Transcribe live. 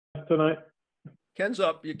tonight? Ken's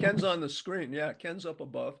up. Ken's on the screen. Yeah, Ken's up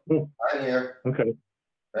above. Oh, I'm here. okay.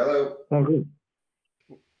 Hello. Oh, good.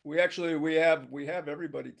 We have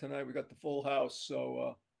everybody tonight. We got the full house.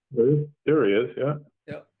 So There he is, yeah.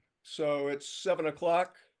 yeah. So it's 7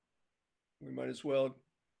 o'clock. We might as well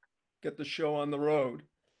get the show on the road.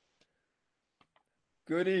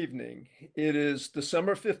 Good evening. It is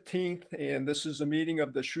December 15th, and this is a meeting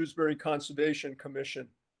of the Shrewsbury Conservation Commission.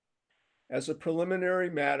 As a preliminary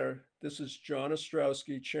matter, this is John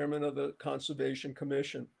Ostrowski, Chairman of the Conservation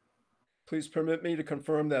Commission. Please permit me to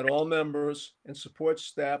confirm that all members and support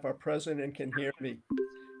staff are present and can hear me.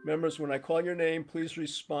 Members, when I call your name, please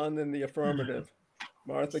respond in the affirmative.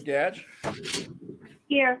 Martha Gatch?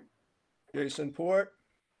 Here. Jason Port?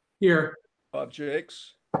 Here. Bob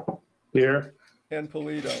Jakes? Here. Ken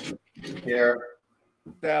Polito? Here.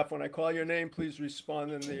 Staff, when I call your name, please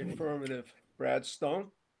respond in the affirmative. Brad Stone?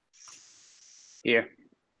 Here.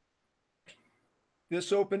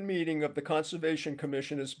 This open meeting of the Conservation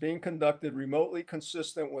Commission is being conducted remotely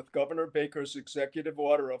consistent with Governor Baker's executive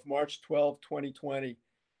order of March 12, 2020,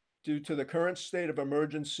 due to the current state of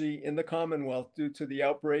emergency in the Commonwealth due to the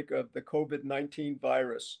outbreak of the COVID-19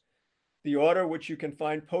 virus. The order, which you can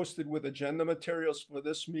find posted with agenda materials for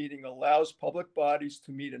this meeting, allows public bodies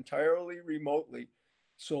to meet entirely remotely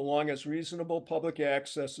so long as reasonable public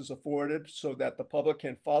access is afforded so that the public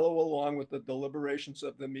can follow along with the deliberations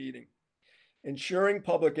of the meeting. Ensuring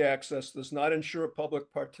public access does not ensure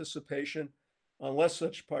public participation unless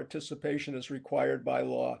such participation is required by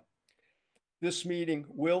law. This meeting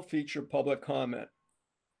will feature public comment.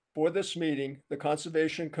 For this meeting, the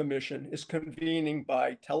Conservation Commission is convening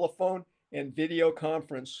by telephone and video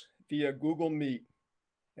conference via Google Meet,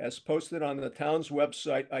 as posted on the town's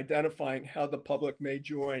website identifying how the public may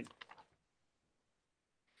join.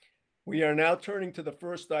 We are now turning to the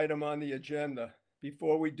first item on the agenda.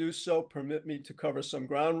 Before we do so, permit me to cover some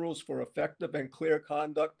ground rules for effective and clear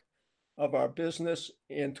conduct of our business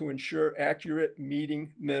and to ensure accurate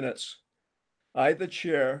meeting minutes. I, the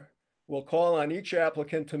chair, will call on each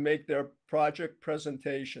applicant to make their project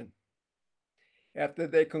presentation. After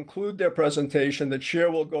they conclude their presentation, the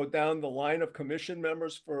chair will go down the line of commission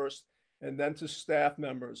members first and then to staff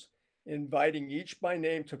members, inviting each by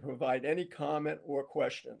name to provide any comment or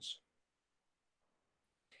questions.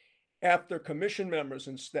 After commission members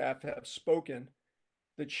and staff have spoken,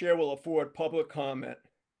 the chair will afford public comment.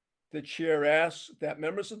 The chair asks that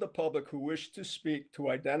members of the public who wish to speak to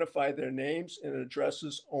identify their names and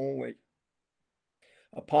addresses only.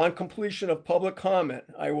 Upon completion of public comment,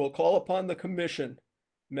 I will call upon the commission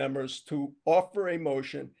members to offer a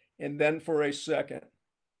motion and then for a second.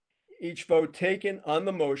 Each vote taken on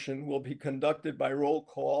the motion will be conducted by roll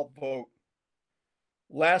call vote.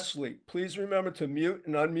 Lastly, please remember to mute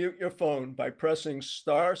and unmute your phone by pressing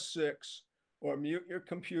 *6 or mute your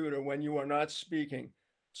computer when you are not speaking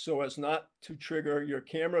so as not to trigger your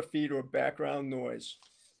camera feed or background noise.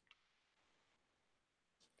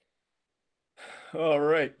 All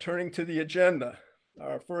right, turning to the agenda.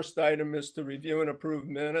 Our first item is to review and approve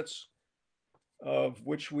minutes, of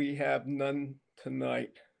which we have none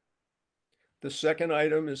tonight. The second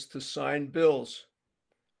item is to sign bills.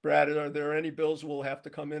 Brad, are there any bills we'll have to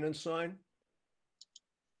come in and sign?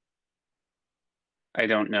 I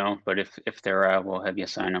don't know, but if there are, we'll have you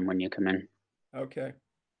sign them when you come in. Okay.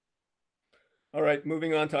 All right,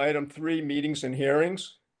 moving on to item 3, meetings and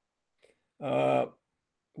hearings.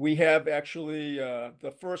 We have actually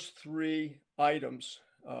the first 3 items,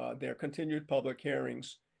 they're continued public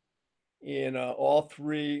hearings. And all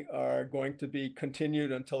 3 are going to be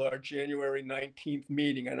continued until our January 19th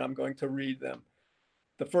meeting, and I'm going to read them.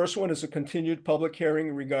 The first one is a continued public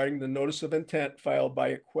hearing regarding the notice of intent filed by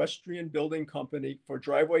Equestrian Building Company for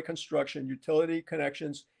driveway construction, utility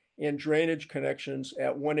connections, and drainage connections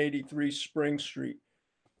at 183 Spring Street.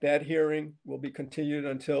 That hearing will be continued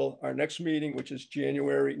until our next meeting, which is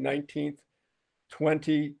January 19th,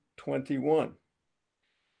 2021.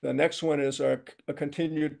 The next one is a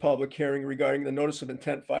continued public hearing regarding the notice of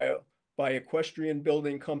intent filed by Equestrian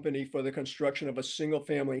Building Company for the construction of a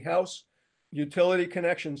single-family house, utility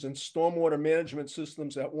connections, and stormwater management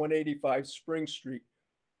systems at 185 Spring Street.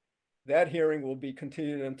 That hearing will be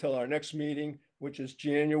continued until our next meeting, which is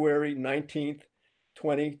January 19th,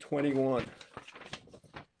 2021.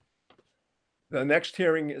 The next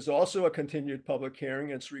hearing is also a continued public hearing.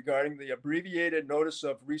 It's regarding the abbreviated notice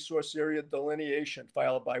of resource area delineation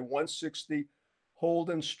filed by 160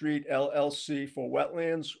 Holden Street LLC for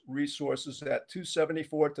wetlands resources at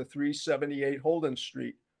 274 to 378 Holden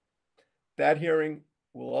Street. That hearing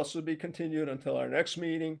will also be continued until our next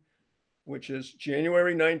meeting, which is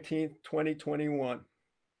January 19th, 2021.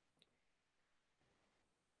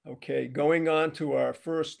 Okay, going on to our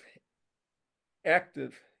first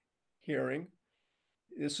active hearing.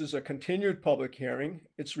 This is a continued public hearing.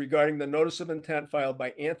 It's regarding the notice of intent filed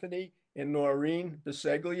by Anthony and Noreen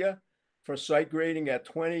Biseglia for site grading at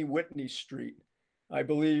 20 Whitney Street. I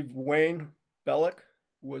believe Wayne Bellick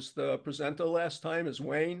was the presenter last time. Is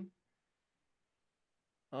Wayne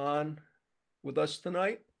on with us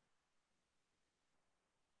tonight?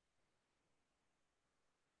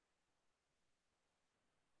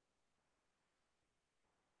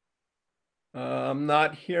 I'm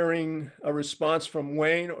not hearing a response from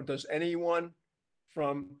Wayne, or does anyone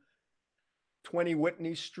from 20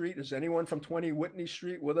 Whitney Street? Is anyone from 20 Whitney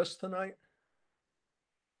Street with us tonight?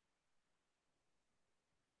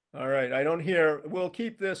 All right, I don't hear, we'll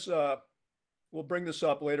keep this, we'll bring this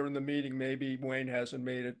up later in the meeting. Maybe Wayne hasn't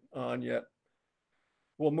made it on yet.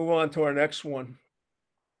 We'll move on to our next one.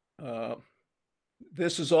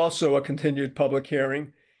 This is also a continued public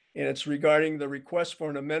hearing, and it's regarding the request for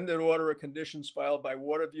an amended order of conditions filed by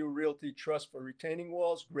Waterview Realty Trust for retaining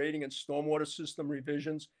walls, grading, and stormwater system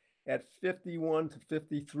revisions at 51 to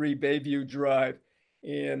 53 Bayview Drive.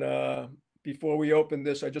 And before we open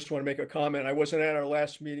this, I just want to make a comment. I wasn't at our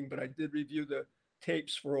last meeting, but I did review the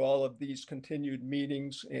tapes for all of these continued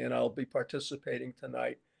meetings, and I'll be participating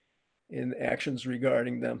tonight in actions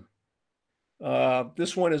regarding them.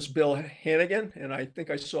 This one is Bill Hannigan, and I think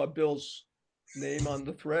I saw Bill's name on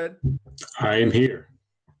the thread. I am here.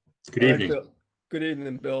 Good All right, evening. Bill. Good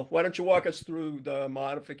evening, Bill. Why don't you walk us through the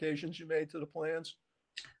modifications you made to the plans?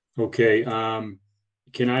 Okay,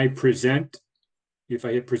 can I present? If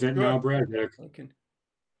I hit present now, Sure. Brad? Is that okay? Okay.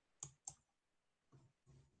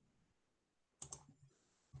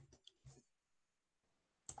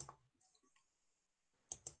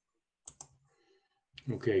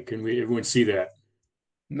 Okay, can everyone see that?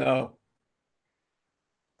 No.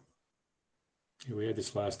 Yeah, we had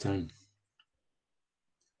this last time.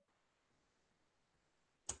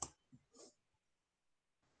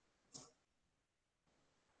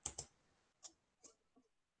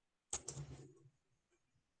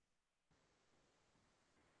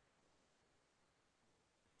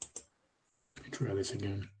 Let me try this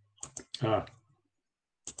again.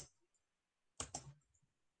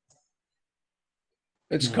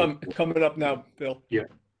 It's No. coming up now, Bill.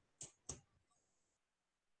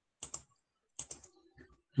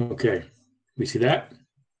 Okay, we see that?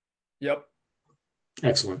 Yep.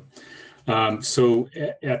 Excellent. So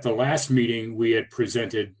at the last meeting, we had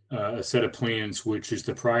presented a set of plans, which is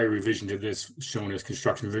the prior revision to this, shown as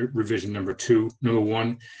construction revision number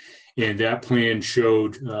 1. And that plan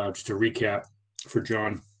showed, just to recap for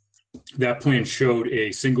John, that plan showed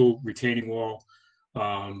a single retaining wall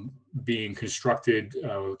being constructed,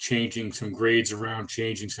 changing some grades around,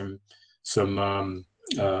 changing some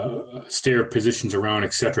stair positions around,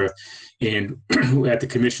 etc. And at the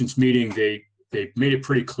commission's meeting, they made it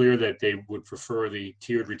pretty clear that they would prefer the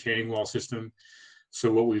tiered retaining wall system.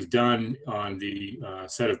 So what we've done on the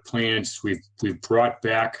set of plans, we've brought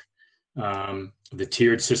back the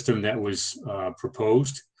tiered system that was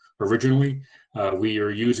proposed originally. We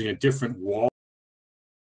are using a different wall.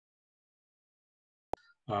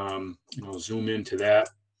 And I'll zoom into that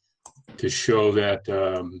to show that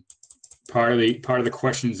part of the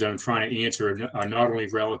questions that I'm trying to answer are not only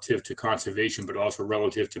relative to conservation, but also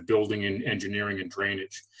relative to building and engineering and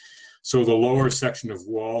drainage. So the lower section of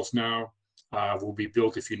walls now will be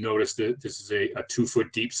built. If you notice that this is a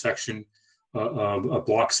 2-foot deep section, a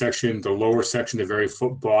block section. The lower section, the very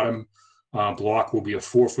bottom block, will be a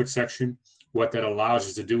 4-foot section. What that allows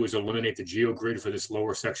us to do is eliminate the geogrid for this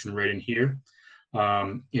lower section right in here.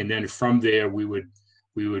 And then from there, we would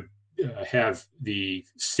have the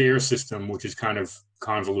stair system, which is kind of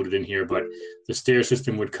convoluted in here, but the stair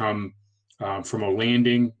system would come from a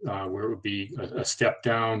landing where it would be a step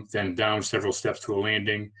down, then down several steps to a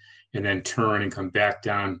landing, and then turn and come back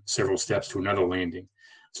down several steps to another landing.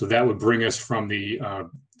 So that would bring us from the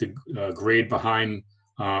grade behind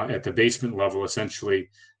at the basement level, essentially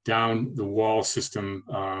down the wall system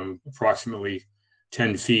approximately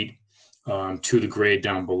 10 feet to the grade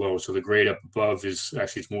down below. So the grade up above is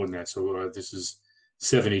actually, it's more than that. So this is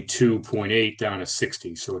 72.8 down to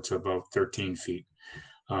 60. So it's about 13 feet.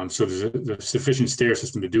 So there's a sufficient stair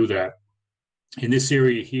system to do that. In this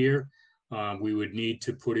area here, we would need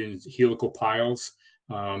to put in helical piles.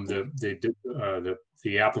 The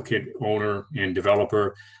applicant, owner, and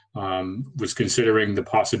developer was considering the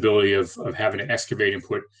possibility of having to excavate and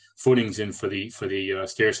put footings in for the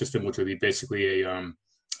stair system, which would be basically a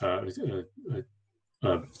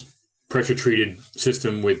pressure treated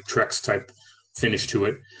system with Trex type finish to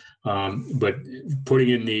it. But putting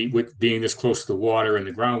in with being this close to the water and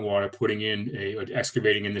the groundwater, putting in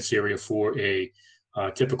excavating in this area for a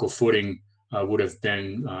typical footing would have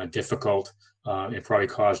been difficult and probably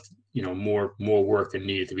caused, more work than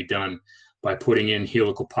needed to be done. By putting in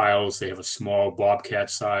helical piles, they have a small Bobcat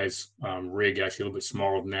size rig, actually a little bit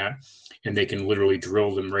smaller than that, and they can literally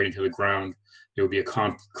drill them right into the ground. There would be a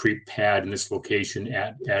concrete pad in this location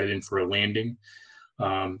added in for a landing.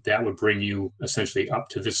 That would bring you essentially up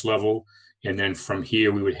to this level. And then from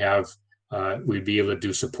here, we would have, we'd be able to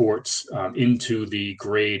do supports into the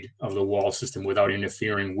grade of the wall system without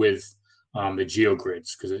interfering with the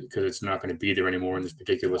geogrids, because it's not going to be there anymore in this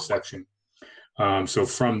particular section. So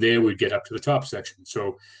from there, we'd get up to the top section.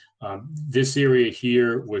 So this area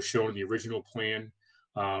here was shown in the original plan.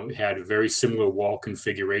 It had a very similar wall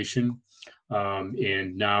configuration.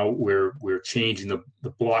 And now we're changing the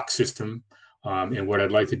block system. And what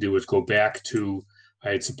I'd like to do is go back to,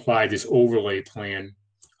 I had supplied this overlay plan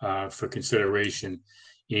for consideration.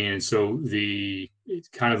 And so it's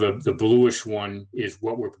kind of the bluish one is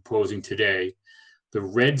what we're proposing today. The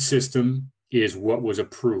red system is what was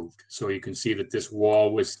approved. So you can see that this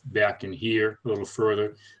wall was back in here a little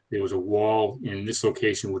further. There was a wall in this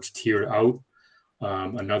location which tiered out,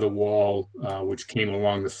 another wall which came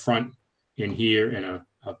along the front in here, and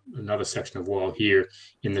another section of wall here.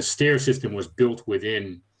 And the stair system was built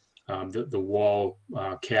within the wall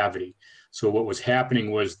cavity. So what was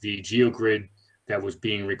happening was the geogrid that was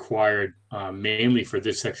being required mainly for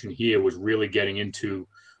this section here was really getting into,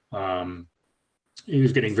 it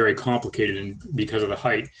was getting very complicated, and because of the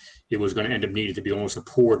height, it was going to end up needing to be almost a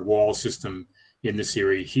poured wall system in this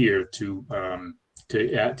area here to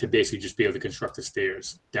basically just be able to construct the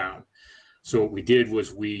stairs down. So what we did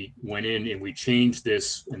was we went in and we changed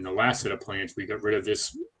this in the last set of plans. We got rid of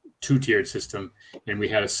this two-tiered system, and we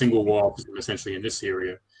had a single wall system essentially in this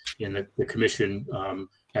area. And the commission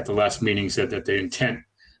at the last meeting said that the intent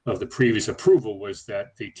of the previous approval was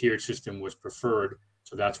that the tiered system was preferred.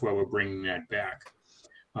 So that's why we're bringing that back.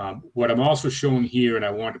 What I'm also showing here, and I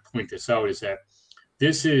want to point this out, is that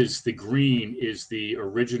this is the green is the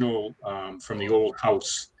original from the old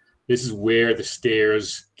house. This is where the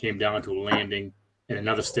stairs came down to a landing, and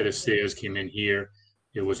another set of stairs came in here.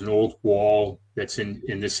 It was an old wall that's in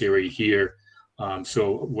this area here.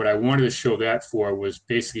 So what I wanted to show that for was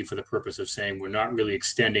basically for the purpose of saying we're not really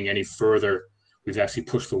extending any further. We've actually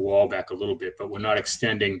pushed the wall back a little bit, but we're not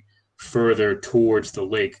extending further towards the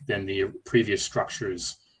lake than the previous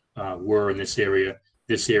structures were in this area.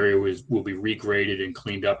 This area will be regraded and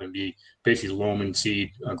cleaned up and be basically loam and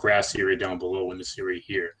seed grass area down below in this area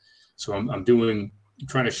here. So I'm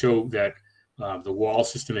trying to show that the wall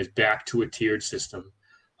system is back to a tiered system.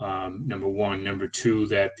 Number one. Number two,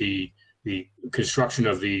 that the construction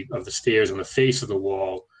of the stairs on the face of the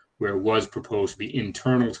wall, where it was proposed to be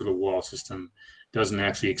internal to the wall system, doesn't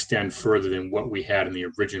actually extend further than what we had in the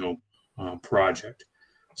original project.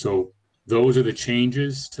 So those are the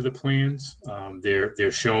changes to the plans.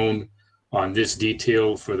 They're shown on this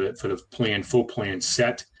detail for the full plan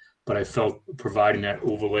set, but I felt providing that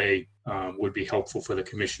overlay would be helpful for the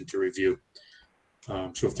commission to review.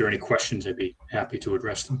 So if there are any questions, I'd be happy to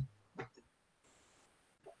address them.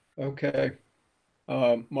 Okay.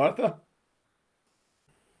 Martha?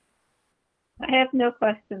 I have no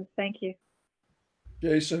questions. Thank you.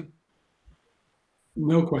 Jason?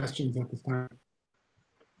 No questions at this time.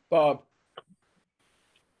 Bob?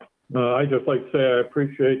 I'd just like to say I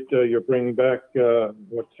appreciate your bringing back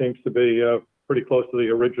what seems to be pretty close to the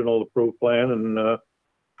original approved plan, and I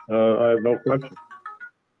have no questions.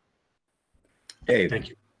 Dave. Thank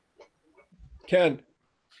you. Ken?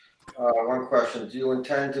 One question. Do you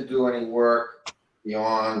intend to do any work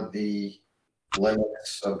beyond the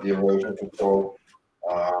limits of the erosion control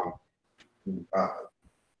in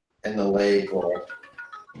the lake, or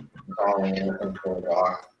calling anything for a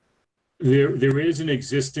dock? There is an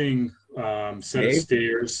existing set of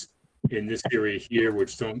stairs in this area here,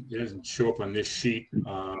 which doesn't show up on this sheet.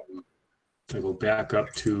 I go back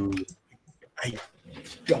up to. I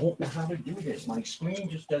don't know how to do this. My screen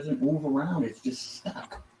just doesn't move around. It's just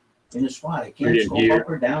stuck in a spot. I can't scroll up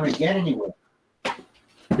or down or get anywhere.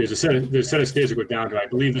 There's a set of stairs that go down to, I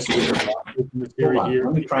believe this is this area here.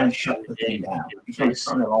 Let me try and shut the thing down. I'm trying to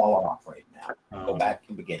turn it all off right now. Go back to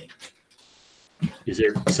the beginning. Is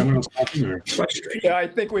there someone else talking, or? Yeah, I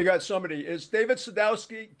think we got somebody. Is David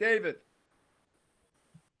Sadowski? David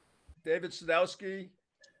Sadowski,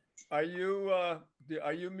 are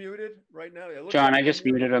you muted right now? John, I just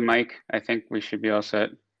muted a mic. I think we should be all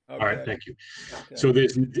set. Okay. All right, thank you. Okay. So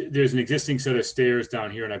there's an existing set of stairs down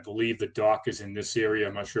here, and I believe the dock is in this area.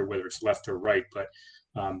 I'm not sure whether it's left or right, but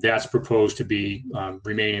That's proposed to be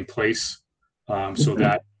remain in place. So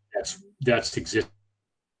that's exist.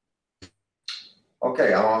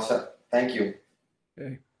 Okay, I'm all set. Thank you.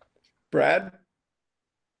 Okay. Brad?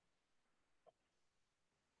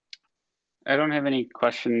 I don't have any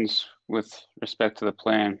questions with respect to the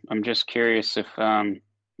plan. I'm just curious if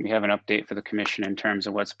we have an update for the commission in terms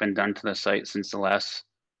of what's been done to the site since the last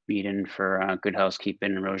meeting for good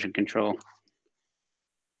housekeeping and erosion control.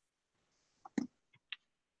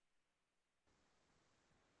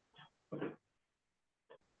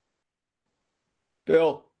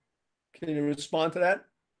 Bill, can you respond to that?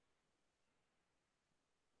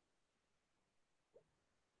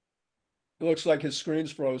 It looks like his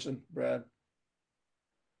screen's frozen, Brad.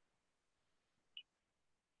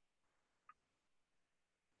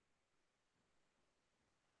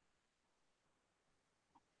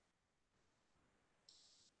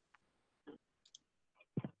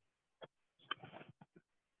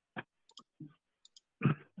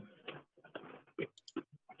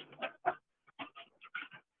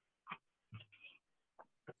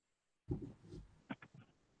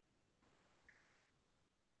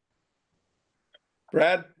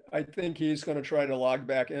 Brad, I think he's going to try to log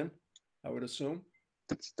back in, I would assume.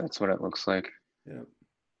 That's what it looks like. Yeah.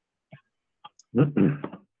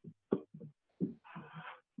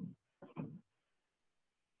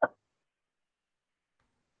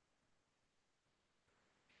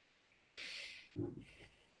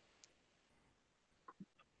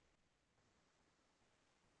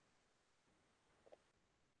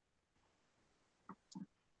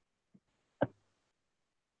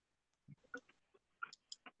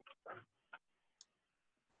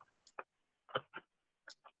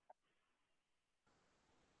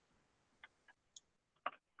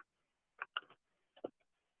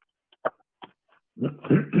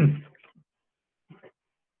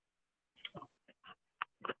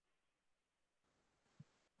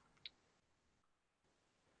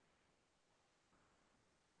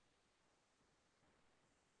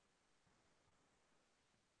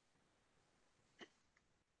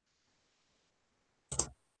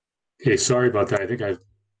 Hey, sorry about that. I think I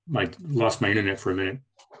lost my internet for a minute.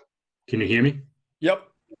 Can you hear me? Yep.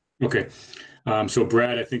 Okay. So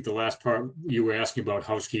Brad, I think the last part you were asking about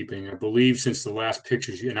housekeeping, I believe since the last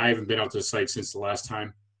pictures, and I haven't been out to the site since the last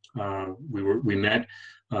time we met,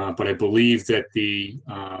 but I believe that the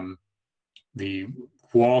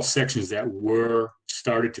wall sections that were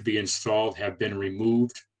started to be installed have been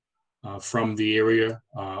removed from the area,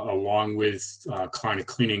 along with kind of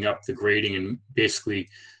cleaning up the grading and basically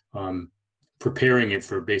preparing it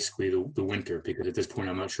for basically the winter, because at this point,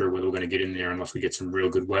 I'm not sure whether we're going to get in there unless we get some real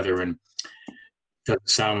good weather, and doesn't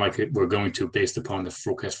sound like we're going to based upon the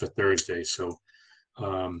forecast for Thursday. So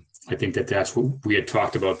I think that's what we had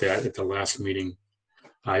talked about that at the last meeting.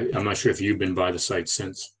 I'm not sure if you've been by the site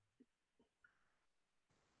since.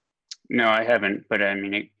 No, I haven't, but I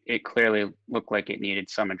mean, it clearly looked like it needed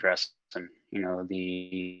some addressing. You know,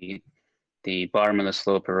 the bottom of the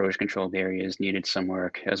slope erosion controlled areas needed some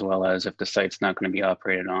work, as well as if the site's not going to be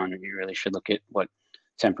operated on, you really should look at what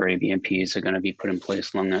temporary BMPs are going to be put in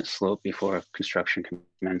place along that slope before construction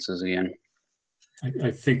commences again.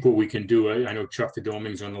 I think what we can do, I know Chuck the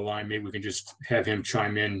Doming's on the line, maybe we can just have him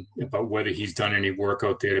chime in about whether he's done any work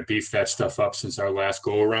out there to beef that stuff up since our last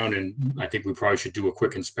go around. And I think we probably should do a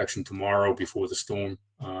quick inspection tomorrow before the storm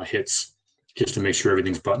hits, just to make sure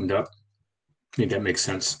everything's buttoned up. I think that makes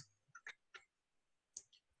sense.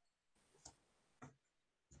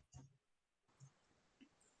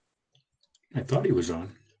 I thought he was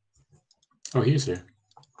on. Oh, he is there.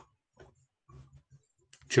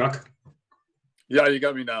 Chuck? Yeah, you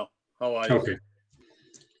got me now. How are you? Okay.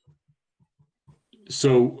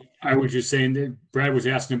 So I was just saying that Brad was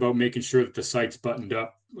asking about making sure that the site's buttoned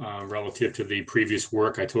up relative to the previous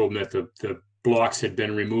work. I told him that the blocks had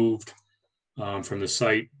been removed from the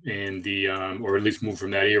site and or at least moved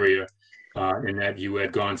from that area, and that you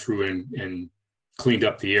had gone through and cleaned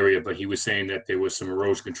up the area, but he was saying that there was some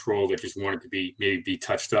erosion control that just wanted to maybe be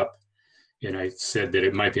touched up. And I said that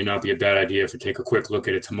it might not be a bad idea to take a quick look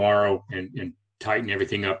at it tomorrow and tighten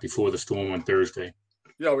everything up before the storm on Thursday.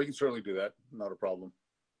 Yeah, we can certainly do that. Not a problem.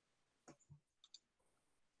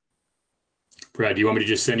 Brad, do you want me to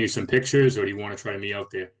just send you some pictures, or do you want to try to meet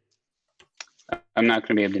out there? I'm not going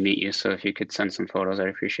to be able to meet you, so if you could send some photos, I'd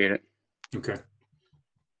appreciate it. Okay.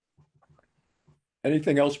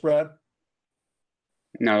 Anything else, Brad?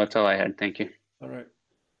 No, that's all I had. Thank you. All right.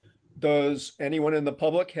 Does anyone in the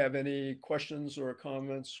public have any questions or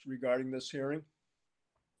comments regarding this hearing?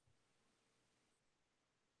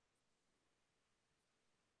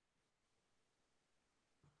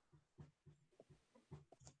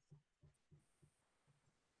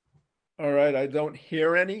 All right, I don't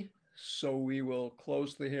hear any, so we will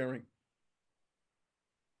close the hearing.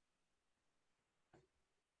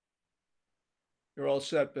 You're all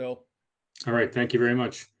set, Bill. All right, thank you very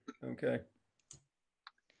much. Okay.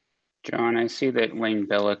 John, I see that Wayne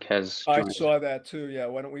Bellick has I joined. saw that too. Yeah,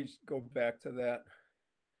 why don't we go back to that?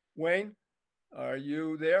 Wayne, are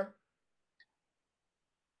you there?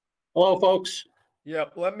 Hello, folks.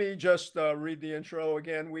 Yep, let me just read the intro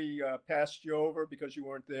again. We passed you over because you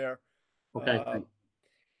weren't there. Okay.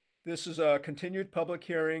 This is a continued public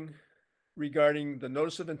hearing regarding the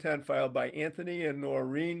notice of intent filed by Anthony and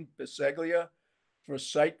Noreen Biseglia for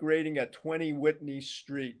site grading at 20 Whitney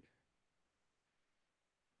Street.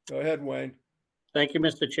 Go ahead, Wayne. Thank you,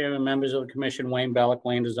 Mr. Chairman, members of the commission. Wayne Bellick,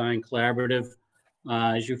 Land Design Collaborative.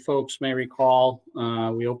 As you folks may recall,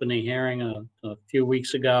 we opened the hearing a few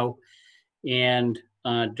weeks ago, and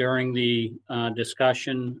during the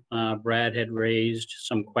discussion, Brad had raised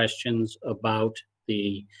some questions about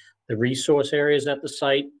the resource areas at the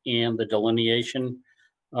site and the delineation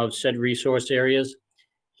of said resource areas.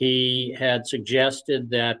 He had suggested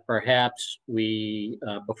that perhaps we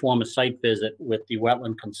perform a site visit with the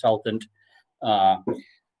wetland consultant,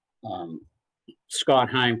 Scott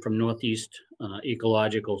Heim from Northeast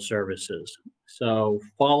Ecological Services. So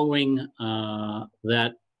following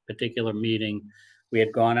that particular meeting, we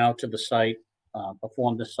had gone out to the site,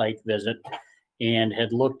 performed a site visit, and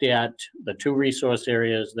had looked at the two resource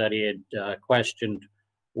areas that he had questioned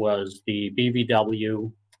was the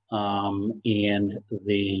BVW and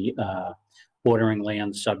the bordering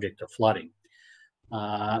land subject to flooding.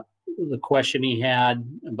 The question he had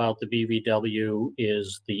about the BVW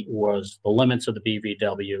was the limits of the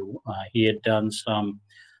BVW. He had done some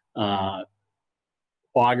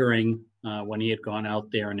augering when he had gone out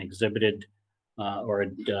there and exhibited or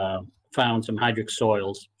had found some hydric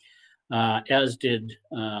soils, as did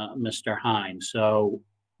Mr. Hine. So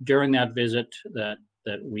during that visit that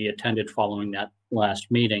we attended following that last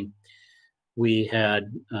meeting, we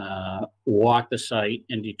had walked the site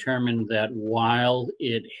and determined that while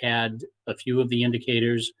it had a few of the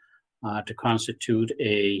indicators to constitute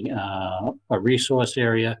a resource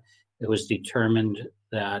area, it was determined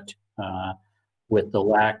that with the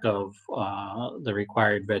lack of the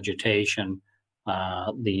required vegetation,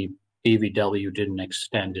 the BVW didn't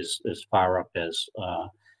extend as far up as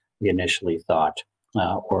we initially thought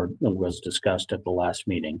or was discussed at the last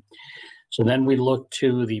meeting. So then we looked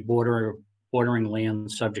to the bordering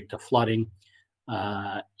land subject to flooding.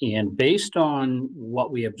 And based on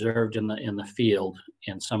what we observed in the field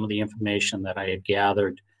and some of the information that I had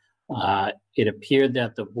gathered, it appeared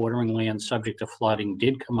that the bordering land subject to flooding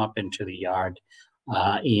did come up into the yard.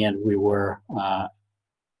 And we were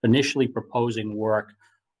initially proposing work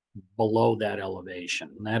below that elevation.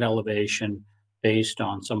 And that elevation, based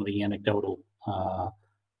on some of the anecdotal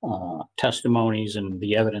testimonies and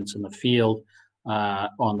the evidence in the field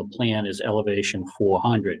on the plan, is elevation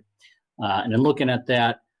 400. And in looking at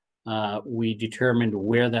that, we determined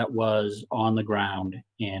where that was on the ground,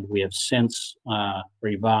 and we have since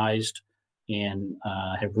revised and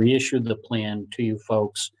have reissued the plan to you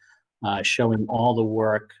folks, showing all the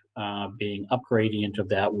work being up gradient of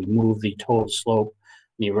that. We moved the total slope,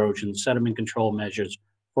 the erosion sediment control measures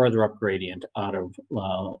further up gradient out of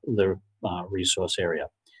the resource area.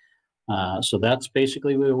 So that's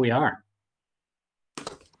basically where we are.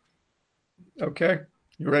 Okay,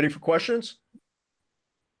 you ready for questions?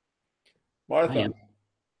 Martha? I am.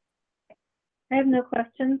 I have no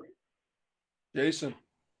questions. Jason?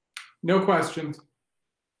 No questions.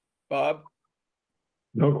 Bob?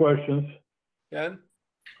 No questions. Ken?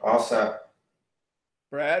 All set.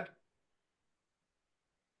 Brad?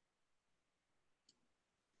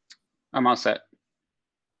 I'm all set.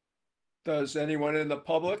 Does anyone in the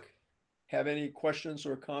public have any questions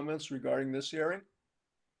or comments regarding this hearing?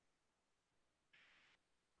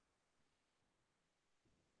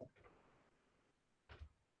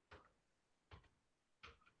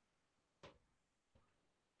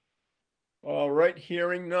 All right,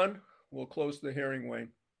 hearing none, we'll close the hearing, Wayne.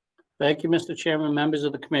 Thank you, Mr. Chairman, members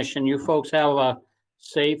of the commission. You folks have a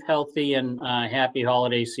safe, healthy, and happy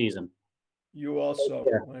holiday season. You also.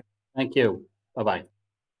 Take care. Wayne. Thank you. Bye-bye.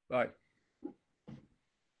 Bye.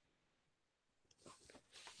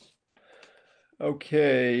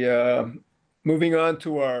 Okay, moving on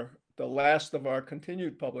to the last of our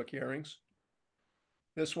continued public hearings.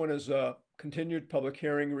 This one is a continued public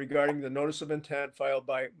hearing regarding the notice of intent filed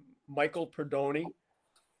by Michael Perdoni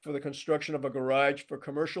for the construction of a garage for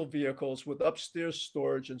commercial vehicles with upstairs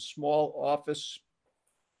storage and small office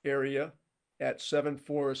area at 7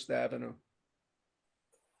 Forest Avenue.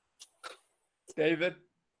 David?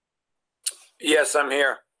 Yes, I'm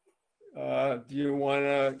here. Do you want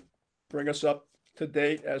to bring us up to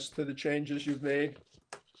date as to the changes you've made?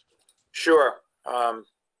 Sure.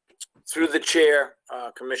 Through the chair,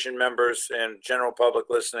 commission members, and general public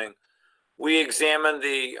listening, we examined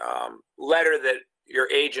the letter that your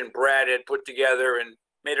agent Brad had put together and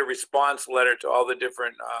made a response letter to all the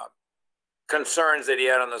different concerns that he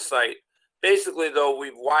had on the site. Basically, though,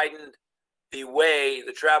 we've widened the way,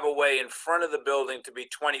 the travel way in front of the building to be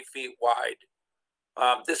 20 feet wide.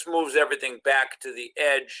 This moves everything back to the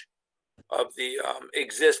edge of the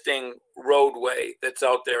existing roadway that's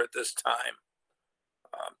out there at this time.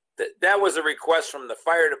 That was a request from the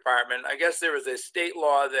fire department. I guess there is a state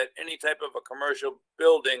law that any type of a commercial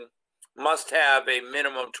building must have a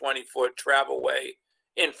minimum 20-foot travel way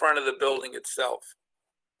in front of the building itself.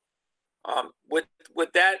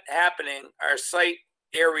 With that happening, our site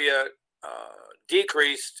area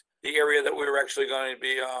decreased, the area that we were actually going to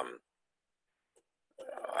be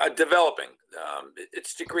developing.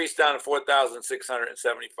 It's decreased down to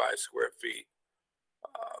 4,675 square feet.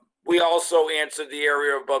 We also answered the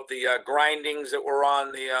area about the grindings that were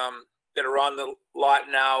on the that are on the lot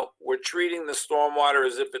now. We're treating the stormwater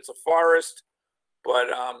as if it's a forest,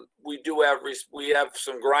 but we have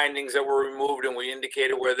some grindings that were removed, and we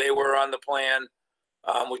indicated where they were on the plan.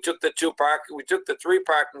 We took the 3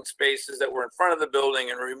 parking spaces that were in front of the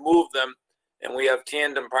building and removed them, and we have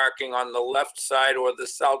tandem parking on the left side or the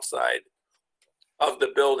south side of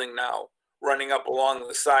the building now, running up along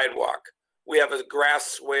the sidewalk. We have a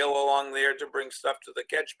grass swale along there to bring stuff to the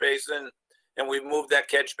catch basin, and we've moved that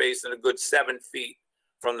catch basin a good 7 feet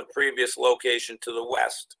from the previous location to the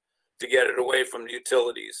west to get it away from the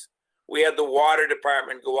utilities. We had the water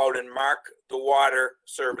department go out and mark the water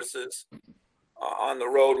services on the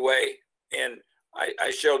roadway, and I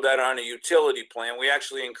showed that on a utility plan. We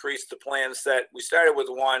actually increased the plan set. We started with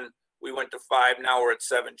 1, we went to 5, now we're at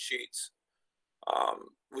 7 sheets.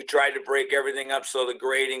 We tried to break everything up so the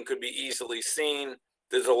grading could be easily seen.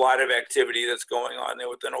 There's a lot of activity that's going on there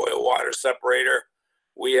with an oil water separator.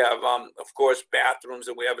 We have, of course, bathrooms,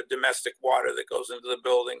 and we have a domestic water that goes into the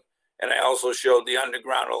building. And I also showed the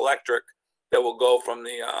underground electric that will go from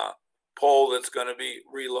the pole that's going to be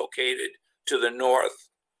relocated to the north.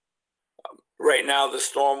 Right now, the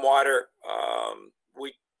stormwater,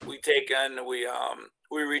 we recharge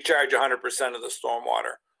 100% of the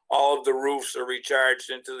stormwater. All of the roofs are recharged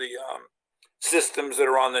into the systems that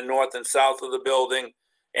are on the north and south of the building,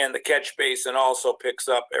 and the catch basin also picks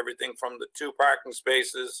up everything from the 2 parking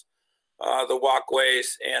spaces, the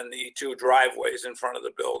walkways, and the 2 driveways in front of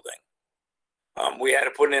the building. We had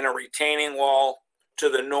to put in a retaining wall to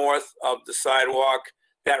the north of the sidewalk.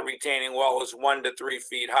 That retaining wall is 1 to 3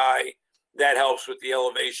 feet high. That helps with the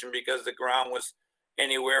elevation because the ground was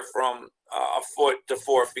anywhere from a foot to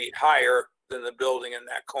 4 feet higher than the building in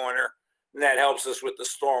that corner. And that helps us with the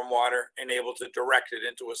stormwater and able to direct it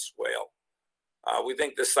into a swale. We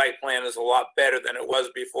think the site plan is a lot better than it was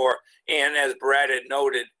before. And as Brad had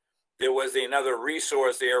noted, there was another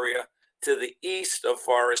resource area to the east of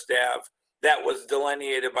Forest Ave that was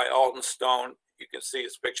delineated by Alton Stone. You can see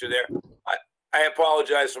his picture there. I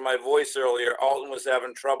apologize for my voice earlier. Alton was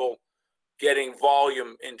having trouble getting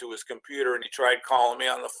volume into his computer, and he tried calling me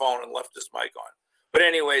on the phone and left his mic on. But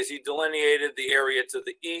anyways, he delineated the area to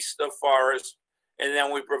the east of Forest, and then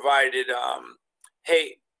we provided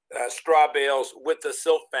straw bales with the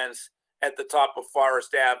silt fence at the top of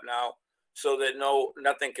Forest Ave now, so that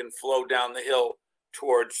nothing can flow down the hill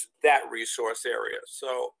towards that resource area.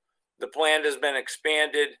 So the plant has been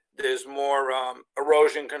expanded. There's more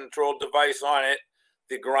erosion control device on it.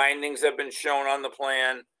 The grindings have been shown on the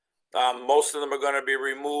plan. Most of them are going to be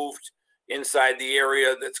removed inside the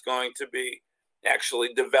area that's going to be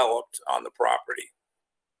actually developed on the property.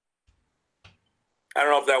 I don't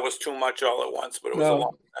know if that was too much all at once, but it was a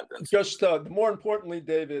long sentence. Just more importantly,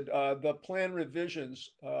 David, the plan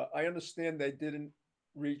revisions, I understand they didn't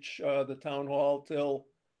reach the town hall till,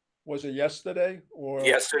 was it yesterday or?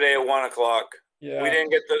 Yesterday at 1 o'clock. Yeah. We didn't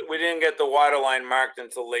get the water line marked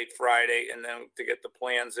until late Friday, and then to get the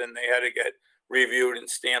plans in, they had to get reviewed and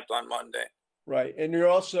stamped on Monday. Right, and you're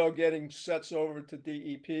also getting sets over to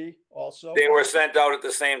DEP also? They were sent out at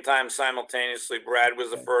the same time simultaneously. Brad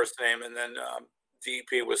was the first name, and then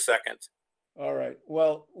DEP was second. All right.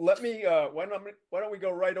 Well, let me. Why don't we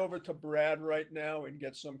go right over to Brad right now and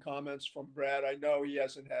get some comments from Brad? I know he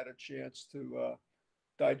hasn't had a chance to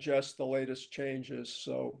digest the latest changes.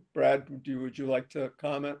 So, Brad, would you like to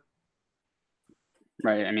comment?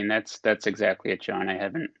 Right. I mean, that's exactly it, John. I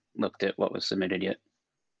haven't looked at what was submitted yet.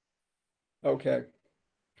 Okay.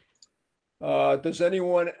 Does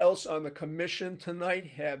anyone else on the commission tonight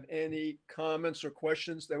have any comments or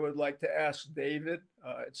questions they would like to ask David?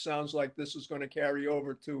 It sounds like this is going to carry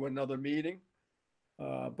over to another meeting.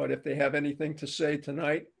 But if they have anything to say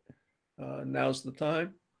tonight, now's the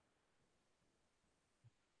time.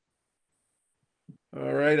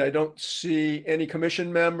 All right, I don't see any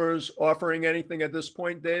commission members offering anything at this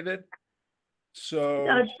point, David. So,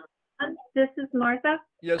 This is Martha.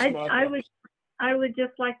 yes, Martha. I would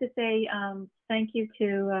just like to say thank you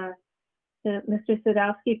to Mr.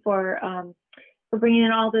 Sadowski for bringing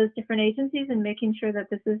in all those different agencies and making sure that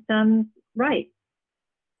this is done right.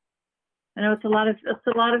 I know it's a lot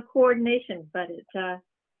of coordination, but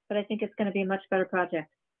I think it's going to be a much better project.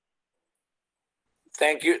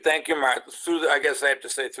 Thank you, Martha. I guess I have to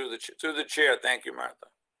say through the chair. Thank you, Martha.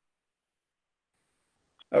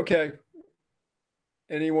 Okay.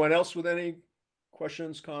 Anyone else with any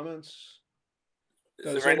questions, comments?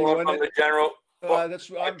 Is there anyone from the general?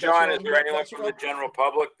 John, is there anyone from the general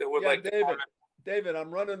public that would like to comment? David, I'm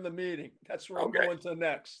running the meeting. That's where I'm going to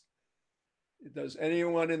next. Does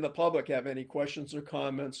anyone in the public have any questions or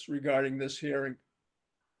comments regarding this hearing?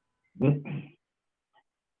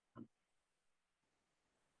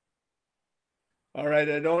 All right,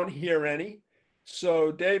 I don't hear any.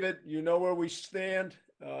 So, David, you know where we stand.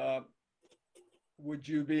 Would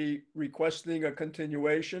you be requesting a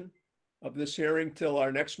continuation of this hearing till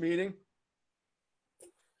our next meeting?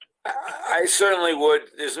 I certainly would.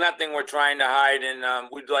 There's nothing we're trying to hide, and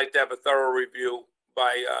we'd like to have a thorough review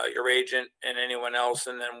by your agent and anyone else,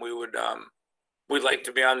 and then we'd like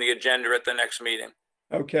to be on the agenda at the next meeting.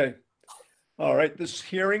 Okay. All right. This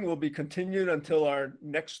hearing will be continued until our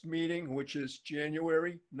next meeting, which is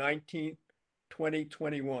January 19th,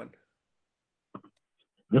 2021.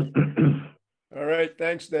 All right.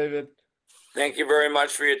 Thanks, David. Thank you very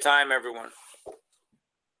much for your time, everyone.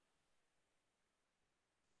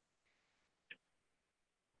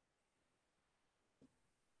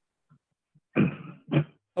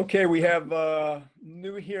 Okay, we have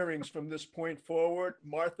new hearings from this point forward.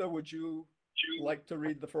 Martha, would you like to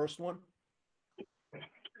read the first one?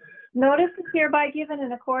 Notice is hereby given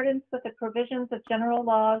in accordance with the provisions of General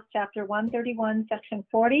Laws, Chapter 131, Section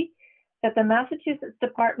 40, that the Massachusetts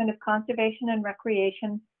Department of Conservation and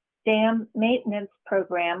Recreation Dam Maintenance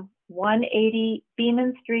Program, 180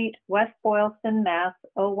 Beaman Street, West Boylston, Mass.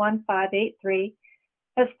 01583,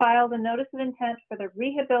 has filed a notice of intent for the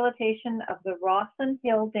rehabilitation of the Rawson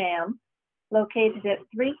Hill Dam, located at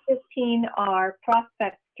 315R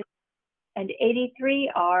Prospect Street and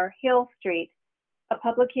 83R Hill Street. A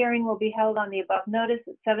public hearing will be held on the above notice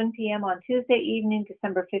at 7 p.m. on Tuesday evening,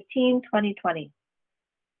 December 15, 2020.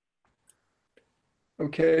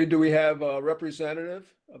 Okay, do we have a representative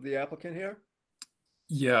of the applicant here?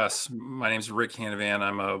 Yes, my name is Rick Hanavan.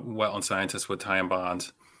 I'm a wetland scientist with Ty and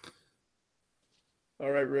Bond.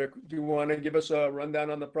 All right, Rick, do you want to give us a rundown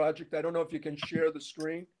on the project? I don't know if you can share the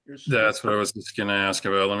screen. That's what I was just going to ask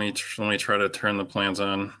about. Let me try to turn the plans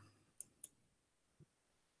on.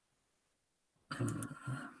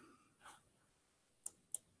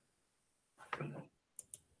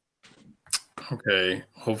 Okay,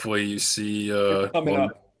 hopefully you see coming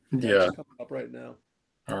up. Yeah, it's coming up right now.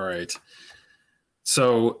 All right.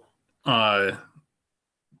 So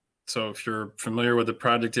if you're familiar with the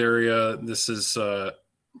project area, this is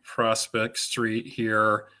Prospect Street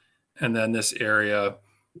here, and then this area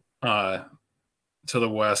to the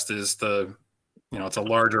west is it's a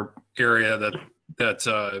larger area that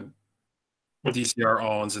DCR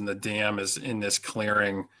owns, and the dam is in this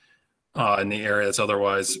clearing in the area that's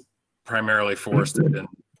otherwise primarily forested and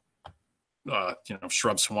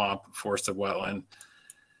shrub swamp, forested wetland.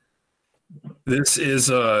 This is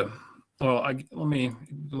let me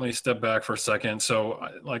step back for a second. So,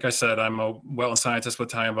 like I said, I'm a wetland scientist with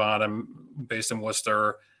Ty and Bond. I'm based in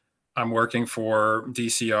Worcester. I'm working for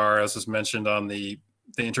DCR, as was mentioned on the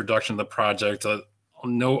introduction of the project. I'll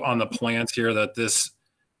note on the plans here that this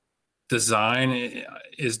design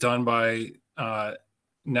is done by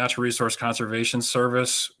Natural Resource Conservation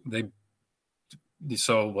Service. This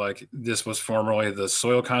was formerly the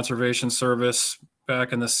Soil Conservation Service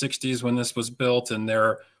back in the 60s when this was built, and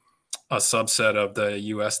they're a subset of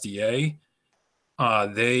the USDA.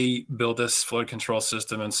 They built this flood control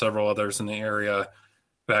system and several others in the area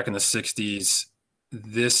back in the 60s.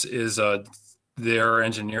 This is their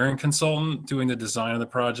engineering consultant doing the design of the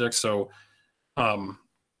project. So I'm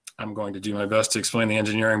going to do my best to explain the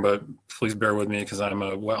engineering, but please bear with me because I'm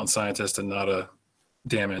a wetland scientist and not a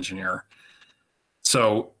dam engineer.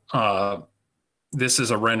 So this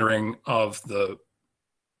is a rendering of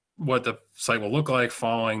what the site will look like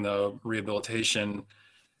following the rehabilitation.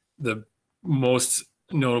 The most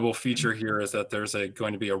notable feature here is that there's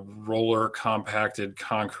going to be a roller compacted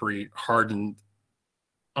concrete hardened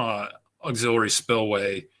auxiliary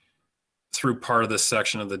spillway through part of this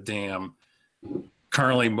section of the dam.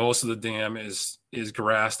 Currently, most of the dam is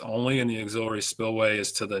grassed only, and the auxiliary spillway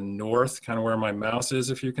is to the north, kind of where my mouse is,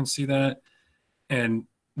 if you can see that. And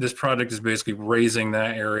this project is basically raising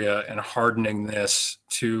that area and hardening this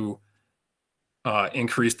to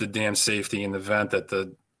increase the dam safety in the event that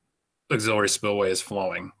the auxiliary spillway is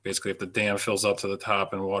flowing. Basically, if the dam fills up to the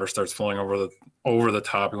top and water starts flowing over the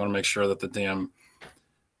top, you want to make sure that the dam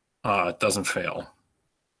doesn't fail.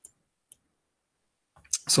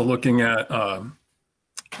 So looking at an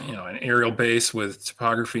aerial base with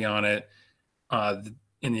topography on it,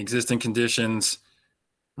 in the existing conditions,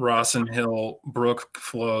 Rossin Hill Brook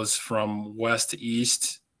flows from west to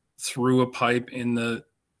east through a pipe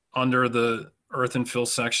under the earth and fill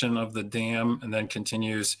section of the dam, and then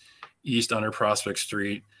continues east under Prospect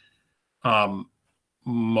Street.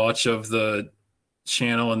 Much of the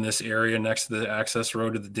channel in this area next to the access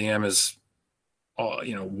road to the dam was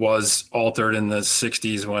altered in the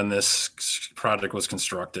 60s when this project was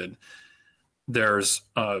constructed. There's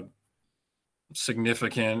a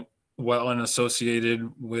significant wetland associated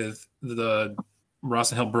with the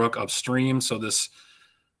Rossin Hill Brook upstream. So this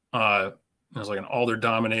there's like an alder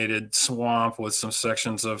dominated swamp with some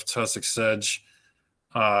sections of tussock sedge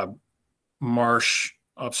marsh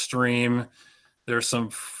upstream. There's some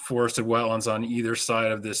forested wetlands on either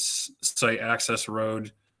side of this site access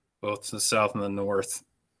road, both to the south and the north.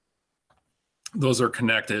 Those are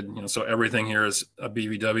connected, so everything here is a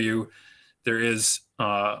BVW. There is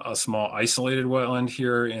a small isolated wetland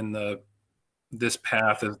here this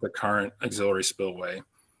path is the current auxiliary spillway.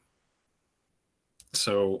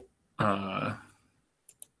 So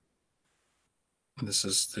this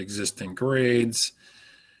is the existing grades.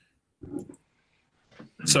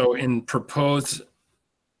 So in proposed,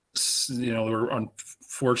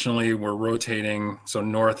 unfortunately we're rotating. So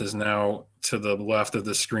north is now to the left of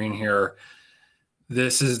the screen here.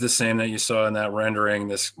 This is the same that you saw in that rendering,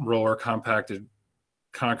 this roller compacted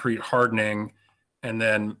concrete hardening. And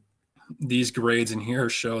then these grades in here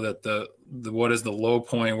show that what is the low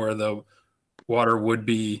point where the water would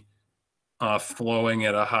be flowing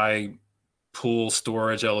at a high pool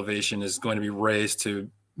storage elevation is going to be raised to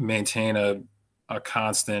maintain a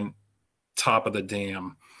constant top of the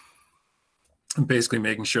dam. Basically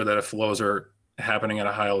making sure that if flows are happening at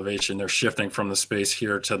a high elevation, they're shifting from the space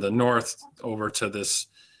here to the north over to this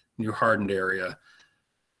new hardened area.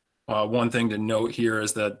 One thing to note here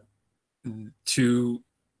is that to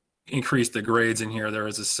increase the grades in here, there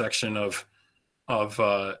is a section of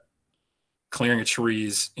clearing of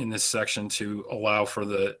trees in this section to allow for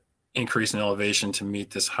the increase in elevation to meet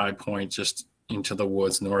this high point just into the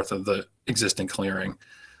woods north of the existing clearing.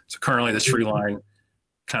 So currently the tree line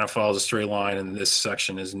kind of follows a straight line, and this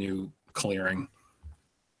section is new clearing.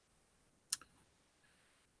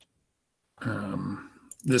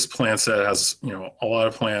 This plan set has, a lot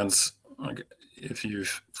of plans. If you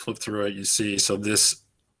flip through it, you see. So this,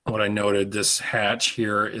 what I noted, this hatch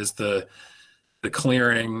here is the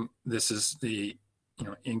clearing. This is the,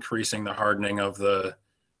 increasing the hardening of the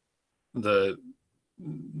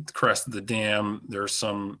crest of the dam. There's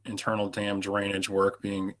some internal dam drainage work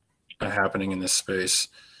happening in this space.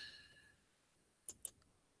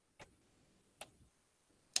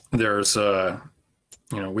 There's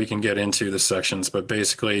we can get into the sections, but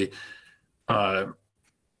basically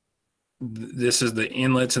this is the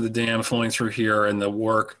inlet to the dam flowing through here, and the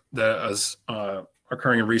work that is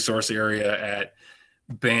occurring in resource area at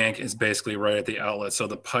bank is basically right at the outlet. So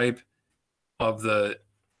the pipe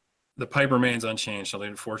remains unchanged, so they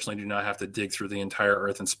unfortunately do not have to dig through the entire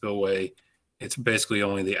earthen spillway. It's basically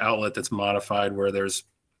only the outlet that's modified, where there's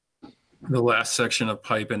the last section of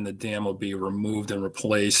pipe in the dam will be removed and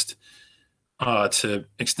replaced to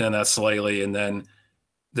extend that slightly. And then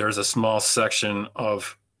there's a small section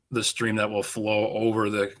of the stream that will flow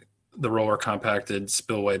over the roller compacted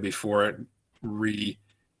spillway before it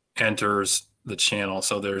re-enters the channel.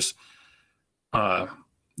 So there's the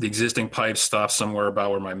existing pipe stops somewhere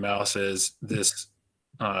about where my mouse is. This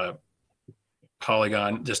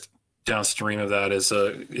polygon just downstream of that is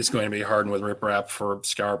going to be hardened with riprap for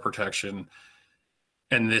scour protection.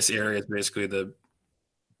 And this area is basically the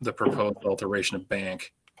proposed alteration of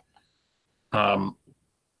bank.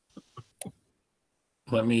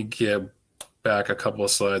 Let me get back a couple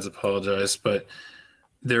of slides, apologize, but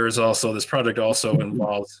there is also, this project also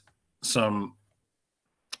involves some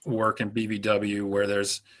work in BVW where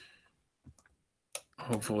there's,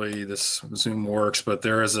 hopefully this Zoom works, but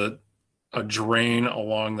there is a drain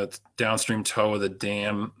along the downstream toe of the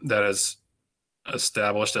dam that is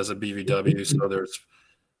established as a BVW. So there's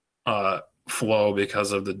flow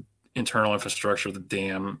because of the internal infrastructure of the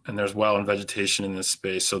dam, and there's wetland vegetation in this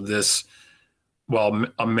space. So this, while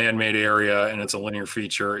a man-made area and it's a linear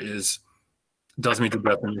feature, does meet the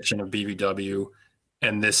definition of BVW,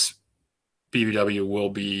 and this BVW will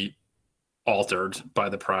be altered by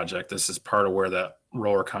the project. This is part of where that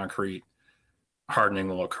roller concrete hardening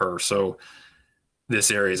will occur. So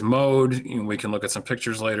this area is mowed, and we can look at some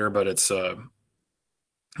pictures later, but it's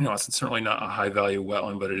it's certainly not a high value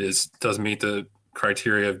wetland, but does meet the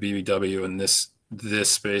criteria of BVW, and this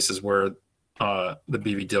space is where the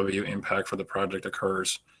BVW impact for the project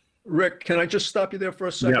occurs. Rick, can I just stop you there for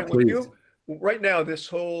a second? Yeah, please. Right now,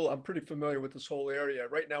 I'm pretty familiar with this whole area.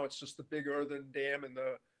 Right now, it's just the big earthen dam and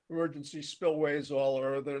the emergency spillways, all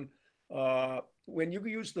earthen. When you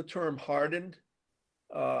use the term hardened,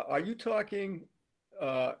 are you talking,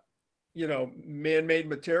 man-made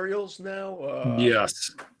materials now?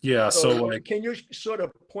 Yes. Yeah. So like, can you sort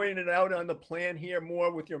of point it out on the plan here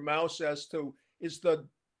more with your mouse as to, is the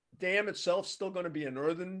dam itself still going to be an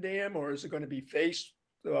earthen dam, or is it going to be faced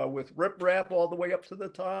with riprap all the way up to the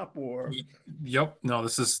top, or? Yep. No,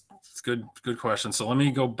 it's good question. So let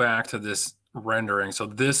me go back to this rendering. So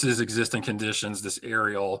this is existing conditions, this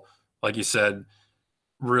aerial, like you said,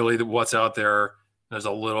 really what's out there. There's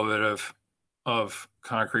a little bit of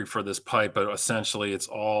concrete for this pipe, but essentially it's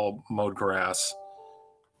all mowed grass.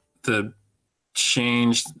 The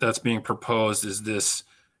change that's being proposed is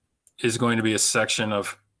going to be a section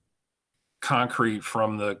of concrete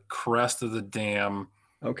from the crest of the dam,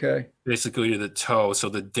 okay, basically to the toe. So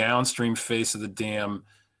the downstream face of the dam,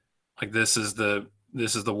 like this is the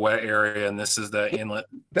wet area, and this is the inlet.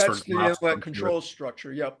 That's the inlet control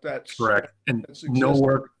structure. Yep, that's correct. And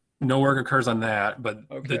no work occurs on that, but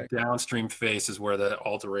okay, the downstream face is where the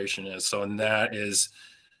alteration is. So, and that is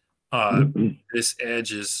this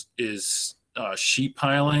edge is sheet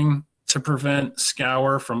piling to prevent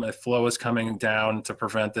scour from, if flow is coming down, to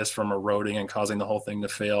prevent this from eroding and causing the whole thing to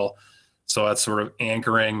fail. So that's sort of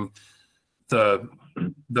anchoring the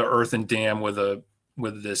earthen dam with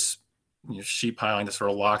this sheet piling to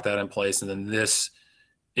sort of lock that in place. And then this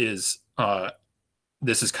is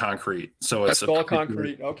concrete. So it's all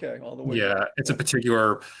concrete. Okay, all the way. Yeah, it's a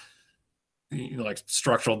particular like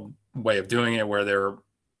structural way of doing it, where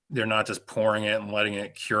they're not just pouring it and letting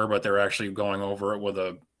it cure, but they're actually going over it with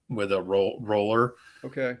a roller.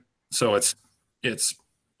 Okay. So it's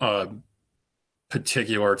a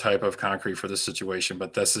particular type of concrete for this situation,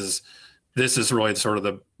 but this is really sort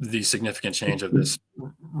of the significant change of this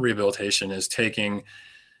rehabilitation, is taking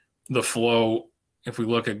the flow. If we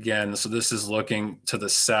look again, so this is looking to the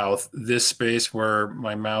south. This space where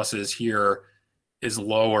my mouse is here is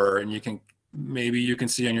lower, and you can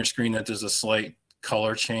see on your screen that there's a slight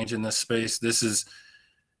color change in this space. This is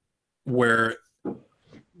where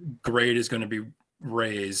grade is going to be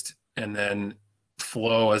raised, and then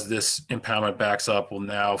flow, as this impoundment backs up, will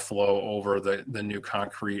now flow over the new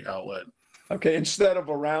concrete outlet. Okay, instead of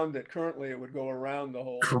around it. Currently, it would go around the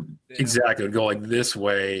whole. Exactly, it would go like this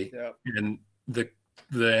way. Yeah. And the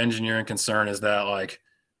engineering concern is that, like,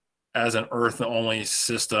 as an earth-only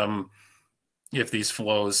system, if these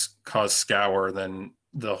flows cause scour, then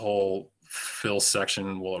the whole fill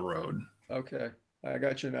section will erode. Okay, I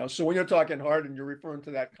got you now. So when you're talking hardened, you're referring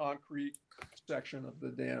to that concrete section of the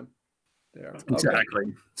dam there. Exactly.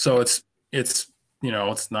 Okay. So it's it's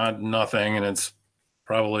not nothing, and it's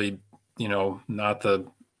probably not the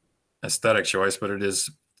aesthetic choice, but this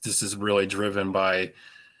is really driven by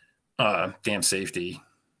dam safety.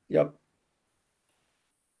 Yep.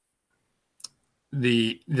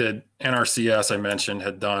 The NRCS I mentioned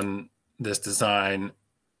had done this design.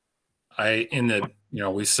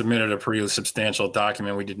 We submitted a pretty substantial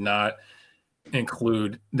document. We did not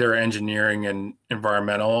include their engineering and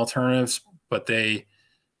environmental alternatives, but they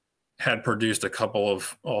had produced a couple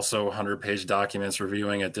of also 100-page documents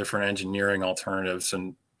reviewing at different engineering alternatives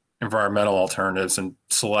and environmental alternatives, and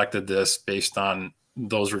selected this based on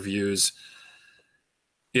those reviews.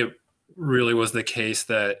 It really was the case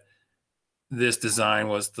that this design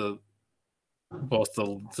was both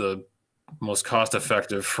the most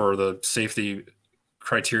cost-effective for the safety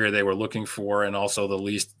criteria they were looking for, and also the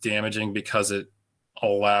least damaging, because it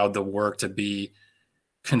allowed the work to be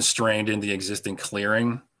constrained in the existing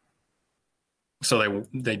clearing. So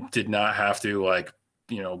they did not have to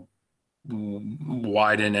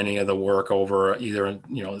widen any of the work over either,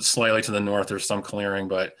 slightly to the north there's some clearing,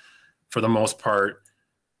 but for the most part,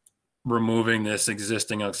 removing this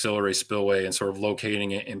existing auxiliary spillway and sort of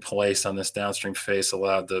locating it in place on this downstream face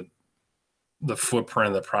allowed the the footprint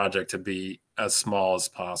of the project to be as small as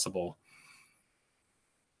possible.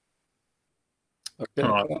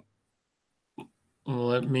 Okay.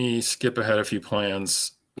 Let me skip ahead a few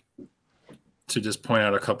plans to just point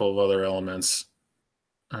out a couple of other elements.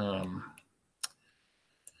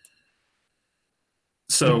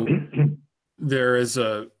 So there is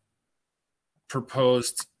a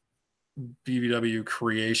proposed BVW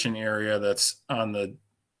creation area that's on the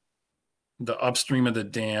upstream of the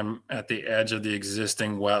dam at the edge of the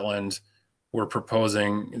existing wetland. We're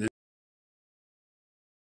proposing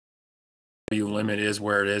the limit is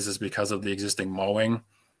where it is because of the existing mowing,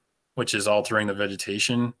 which is altering the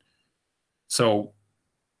vegetation. So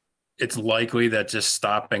it's likely that just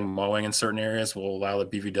stopping mowing in certain areas will allow the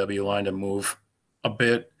BVW line to move a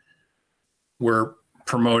bit. We're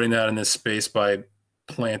promoting that in this space by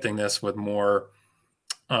planting this with more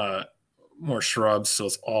shrubs. So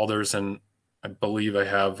it's alders, and I believe I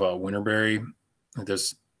have winterberry.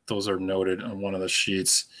 Those are noted on one of the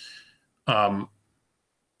sheets,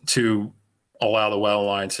 to allow the well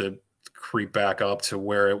line to creep back up to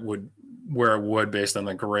where it would based on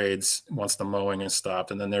the grades once the mowing is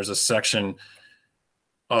stopped. And then there's a section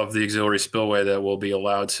of the auxiliary spillway that will be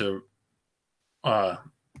allowed to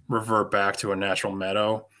revert back to a natural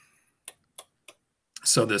meadow.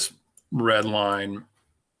 So this red line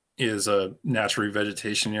is a natural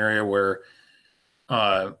revegetation area where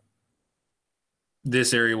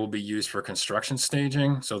this area will be used for construction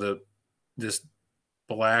staging. So this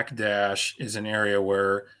black dash is an area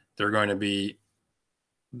where they're going to be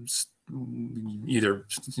either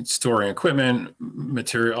storing equipment,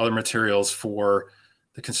 other materials for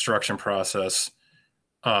the construction process.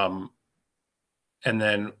 And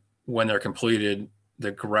then when they're completed,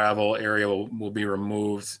 the gravel area will be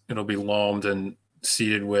removed. It'll be loamed and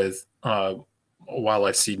seeded with a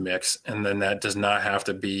wildlife seed mix. And then that does not have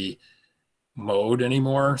to be mowed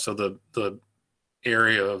anymore. So the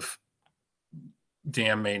area of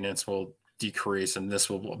dam maintenance will decrease, and this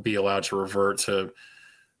will be allowed to revert to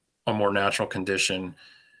a more natural condition.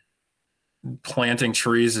 Planting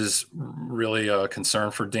trees is really a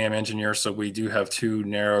concern for dam engineers. So we do have 2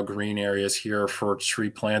 narrow green areas here for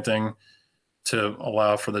tree planting to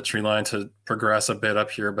allow for the tree line to progress a bit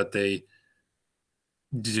up here, but they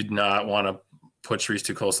did not want to put trees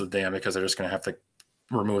too close to the dam because they're just going to have to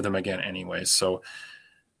remove them again anyway. So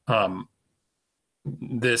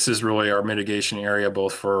this is really our mitigation area,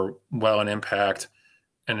 both for well and impact,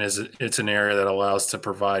 and it's an area that allows to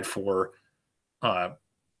provide for a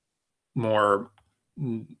more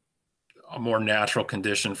natural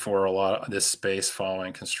condition for a lot of this space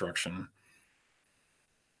following construction.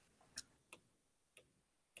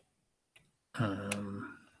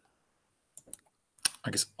 I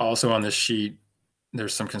guess also on this sheet,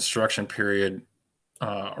 there's some construction period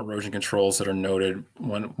erosion controls that are noted.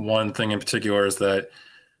 One thing in particular is that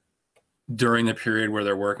during the period where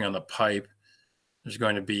they're working on the pipe, there's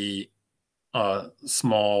going to be a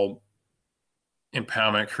small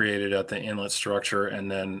impoundment created at the inlet structure,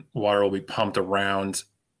 and then water will be pumped around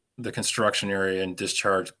the construction area and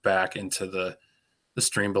discharged back into the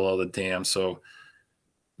stream below the dam. So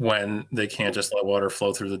when they can't just let water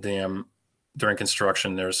flow through the dam during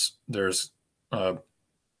construction, there's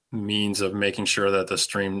means of making sure that the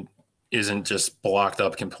stream isn't just blocked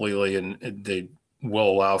up completely, and they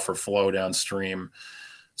will allow for flow downstream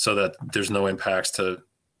so that there's no impacts to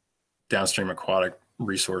downstream aquatic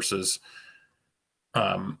resources.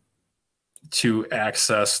 To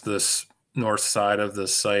access this north side of the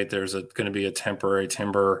site, there's going to be a temporary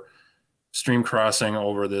timber stream crossing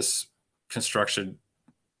over this construction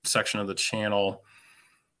section of the channel,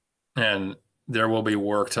 and there will be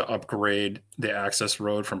work to upgrade the access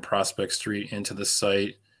road from Prospect Street into the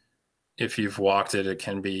site. If you've walked it, it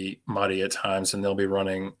can be muddy at times, and they'll be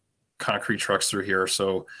running concrete trucks through here.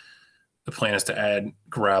 So the plan is to add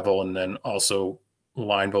gravel and then also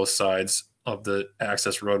line both sides of the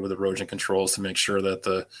access road with erosion controls to make sure that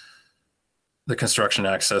the construction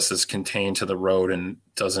access is contained to the road and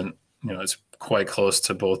doesn't, it's quite close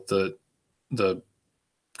to both the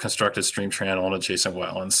constructed stream channel and adjacent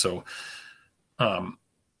wetlands. So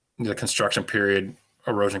the construction period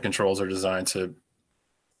erosion controls are designed to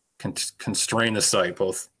constrain the site,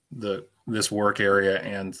 both this work area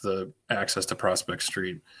and the access to Prospect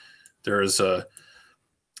Street. There is a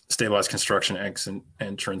stabilized construction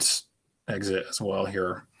entrance exit as well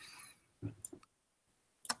here.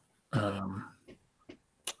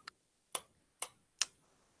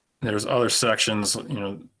 There's other sections,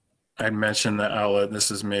 I mentioned the outlet.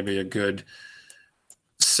 This is maybe a good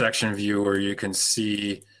section view where you can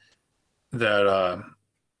see that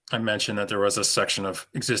I mentioned that there was a section of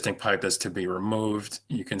existing pipe that's to be removed.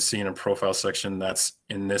 You can see in a profile section that's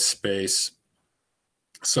in this space.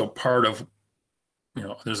 So part of,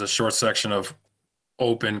 there's a short section of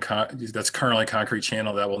open, that's currently concrete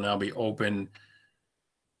channel that will now be open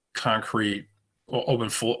concrete, open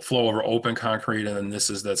flow over open concrete. And then this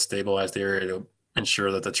is that stabilized area to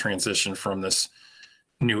ensure that the transition from this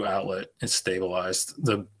new outlet is stabilized.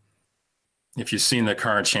 If you've seen the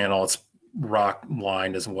current channel, it's rock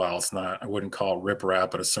lined as well. It's not, I wouldn't call it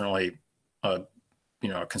riprap, but it's certainly a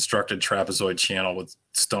constructed trapezoid channel with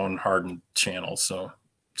stone hardened channels, so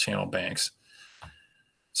channel banks.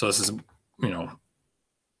 So this is,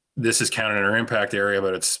 this is counted in our impact area,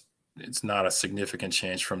 but it's not a significant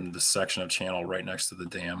change from the section of channel right next to the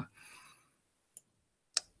dam.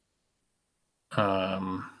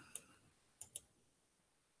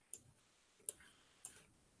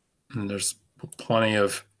 And there's plenty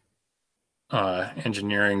of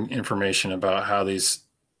engineering information about how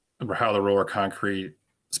the roller concrete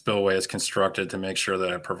spillway is constructed to make sure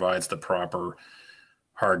that it provides the proper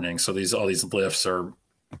hardening. So all these lifts are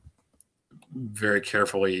very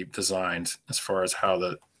carefully designed as far as how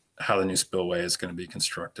the new spillway is going to be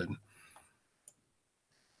constructed.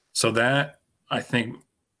 So that, I think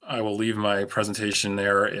I will leave my presentation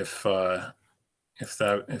there. If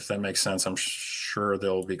that makes sense, I'm sure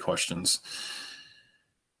there will be questions.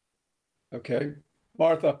 Okay,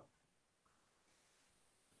 Martha.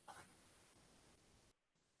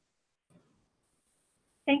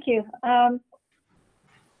 Thank you.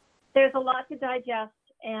 There's a lot to digest,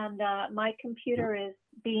 and my computer is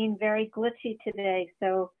being very glitchy today,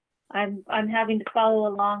 so I'm having to follow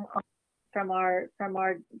along from our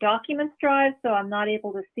documents drive, so I'm not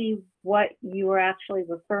able to see what you were actually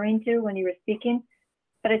referring to when you were speaking.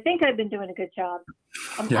 But I think I've been doing a good job.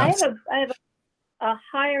 Yes. I have a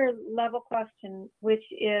higher level question, which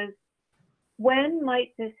is, when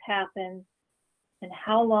might this happen, and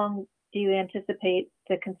how long do you anticipate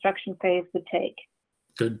the construction phase would take?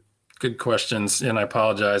 Good questions, and I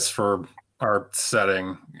apologize for our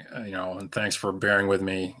setting, and thanks for bearing with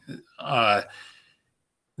me.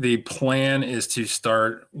 The plan is to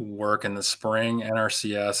start work in the spring.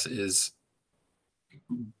 NRCS is,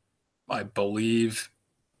 I believe,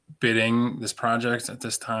 bidding this project at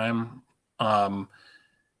this time. And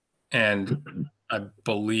I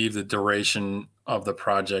believe the duration of the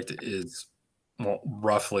project is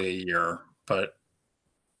roughly a year, but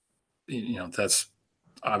that's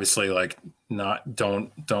obviously like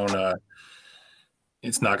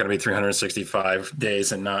it's not going to be 365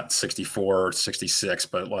 days and not 64 or 66,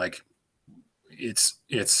 but like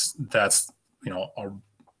that's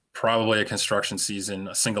probably a construction season,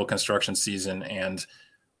 a single construction season, and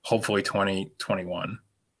hopefully 2021.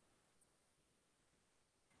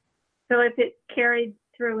 So if it carried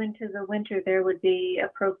through into the winter, there would be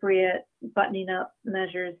appropriate buttoning up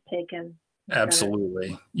measures taken.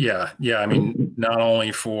 Absolutely. Yeah. I mean, not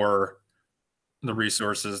only for the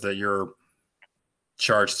resources that you're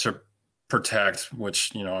charged to protect,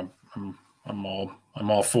 which, I'm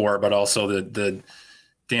all for, but also the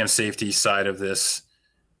dam safety side of this.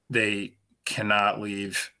 They cannot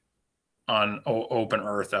leave on open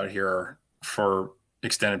earth out here for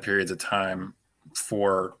extended periods of time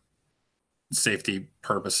for safety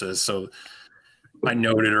purposes. So I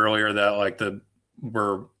noted earlier that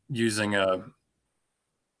we're using a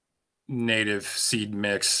native seed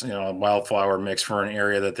mix, a wildflower mix for an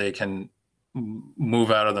area that they can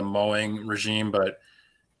move out of the mowing regime, but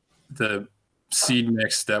the seed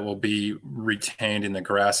mix that will be retained in the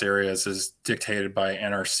grass areas is dictated by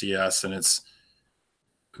NRCS, and it's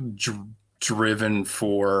driven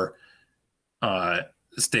for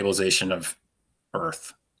stabilization of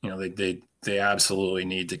earth. They absolutely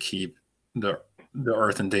need to keep the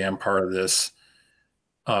earth and dam part of this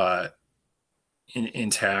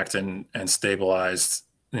intact and stabilized.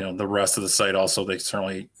 The rest of the site also, they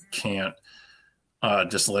certainly can't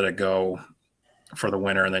just let it go for the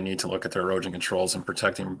winter, and they need to look at their erosion controls and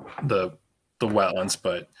protecting the wetlands.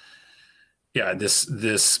 But yeah, this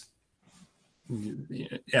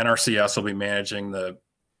NRCS will be managing the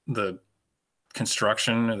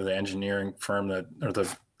construction, or the engineering firm or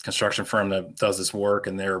the construction firm that does this work,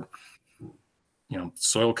 and their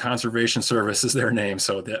Soil Conservation Service is their name,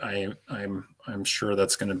 so that I'm sure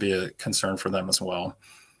that's going to be a concern for them as well.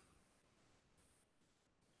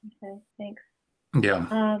 Okay, thanks.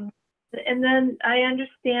 Yeah. And then I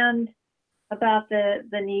understand about the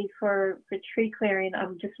need for tree clearing.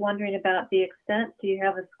 I'm just wondering about the extent. Do you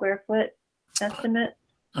have a square foot estimate?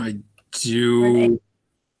 I do.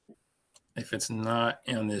 If it's not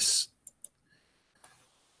in this,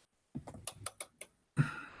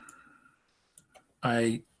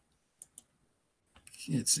 it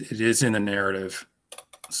is in the narrative.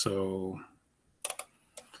 So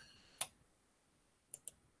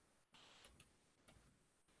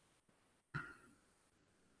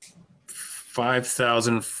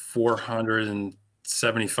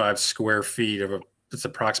 $5,475 square feet of it's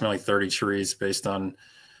approximately 30 trees based on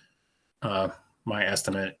my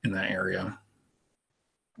estimate in that area.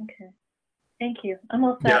 Okay. Thank you. I'm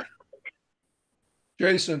all set. Yeah.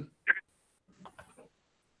 Jason,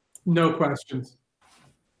 No questions.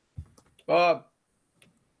 Bob,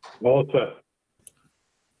 All set.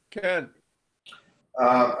 Ken,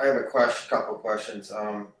 I have a couple questions.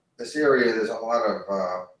 This area, there's a lot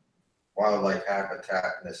of wildlife habitat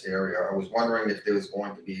in this area. I was wondering if there was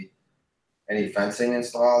going to be any fencing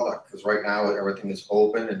installed, because right now everything is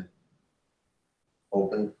open.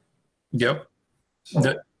 Yep. So I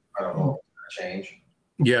don't know if it's gonna change.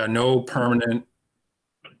 Yeah, no permanent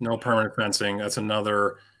fencing. That's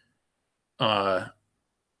another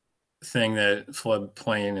thing that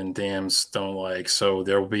floodplain and dams don't like. So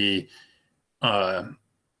there will be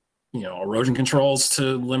erosion controls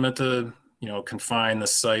to limit the, confine the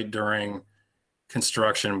site during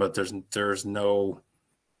construction, but there's no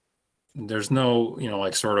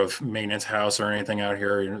like sort of maintenance house or anything out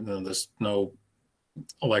here. There's no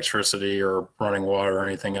electricity or running water or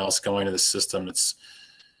anything else going to the system.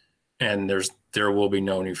 There will be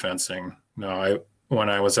no new fencing. No, when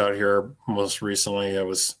I was out here most recently,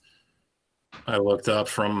 I looked up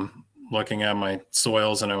from looking at my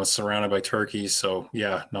soils and I was surrounded by turkeys. So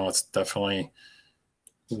yeah, no, it's definitely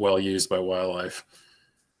well used by wildlife.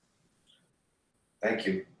 Thank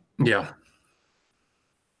you. Yeah.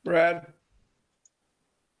 Brad,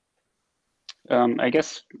 I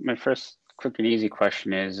guess my first quick and easy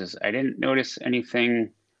question is I didn't notice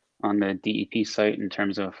anything on the DEP site in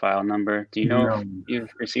terms of a file number. Do you know if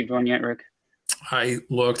you've received one yet, Rick? I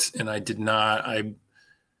looked and I did not.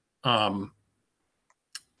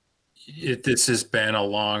 This has been a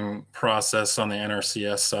long process on the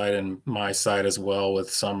NRCS side and my side as well, with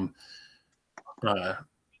some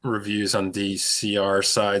reviews on DCR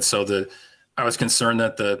side. So I was concerned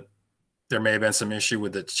that there may have been some issue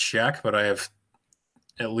with the check, but I have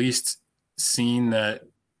at least seen that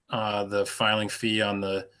the filing fee on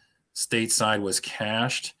the state side was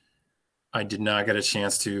cashed. I did not get a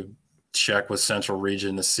chance to check with Central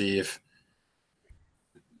Region to see if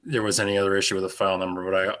there was any other issue with the file number,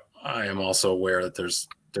 but I am also aware that there's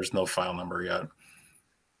no file number yet.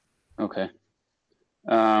 Okay.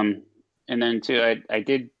 And then too, I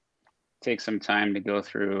did take some time to go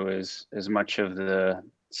through as much of the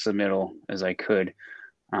submittal as I could.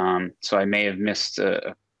 So I may have missed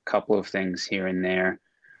a couple of things here and there,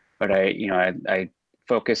 but I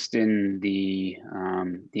focused in the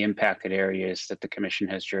impacted areas that the commission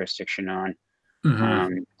has jurisdiction on,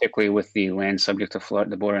 particularly with the land subject to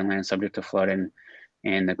flood, the border and land subject to flood, and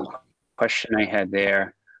the question I had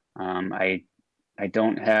there, I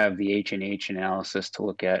don't have the H&H analysis to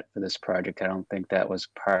look at for this project. I don't think that was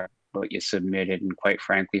part of what you submitted, and quite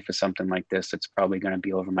frankly, for something like this, it's probably going to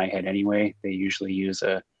be over my head anyway. They usually use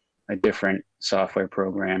a different software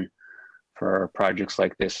program for projects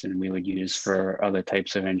like this than we would use for other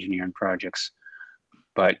types of engineering projects.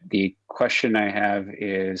 But the question I have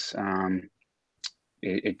is,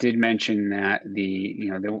 it did mention that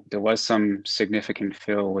there was some significant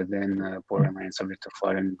fill within the borderland subject to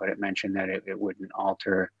flooding, but it mentioned that it wouldn't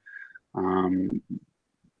alter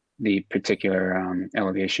the particular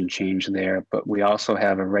elevation change there. But we also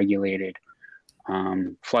have a regulated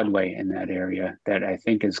floodway in that area that I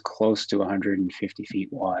think is close to 150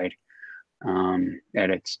 feet wide at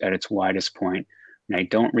its widest point. And I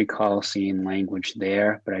don't recall seeing language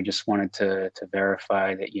there, but I just wanted to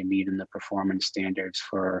verify that you meet in the performance standards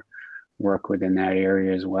for work within that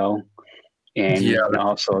area as well. And yeah,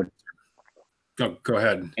 also, go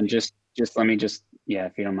ahead. And just let me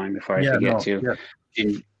if you don't mind, before I forget to.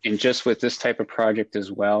 Yeah. And just with this type of project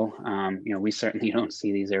as well, we certainly don't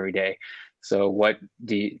see these every day. So what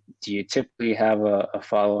do you typically have a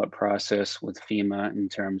follow-up process with FEMA in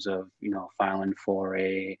terms of, filing for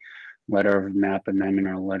a letter of map amendment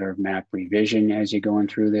or letter of map revision as you're going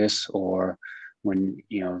through this? Or when,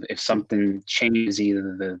 if something changes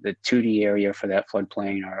either the 2D area for that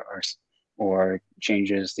floodplain or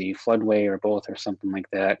changes the floodway or both or something like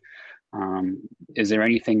that, is there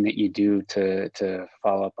anything that you do to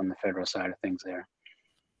follow up on the federal side of things there?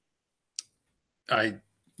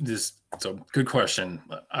 It's a good question.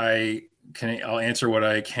 I'll answer what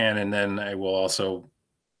I can, and then I will also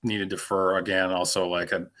need to defer again. Also,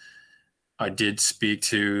 I did speak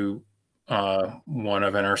to one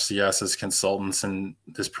of NRCS's consultants in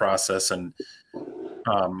this process, and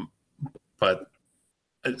But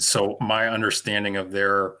so my understanding of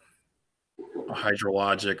their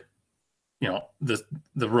hydrologic, the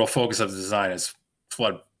real focus of the design is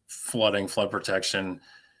flooding, flood protection,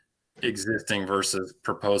 existing versus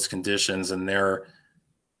proposed conditions, and their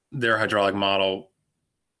hydraulic model.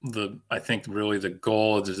 I think really the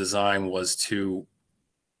goal of the design was to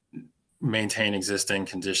maintain existing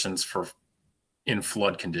conditions in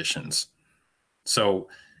flood conditions. So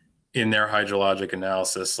in their hydrologic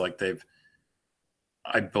analysis,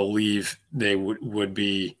 I believe they would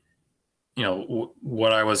be,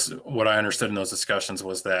 what I understood in those discussions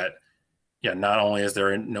was that, not only is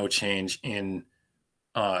there no change in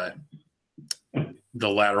the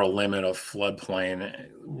lateral limit of floodplain,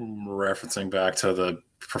 referencing back to the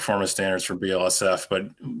performance standards for BLSF, but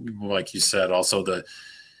like you said, also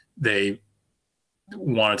they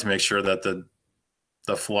wanted to make sure that the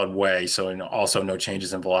floodway, so also no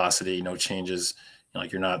changes in velocity, no changes,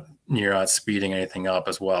 you're not speeding anything up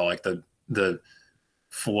as well. Like the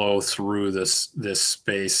flow through this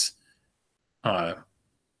space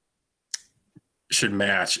should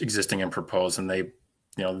match existing and proposed, and they,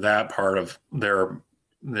 that part of their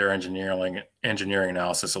engineering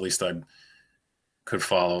analysis, at least I could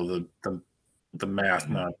follow the math,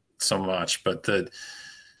 not so much, but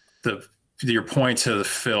your point to the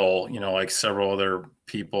fill, like several other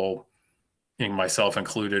people, myself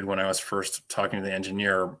included, when I was first talking to the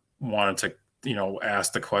engineer, wanted to,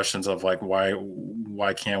 ask the questions of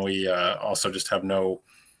why can't we also just have no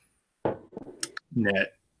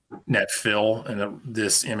net fill? And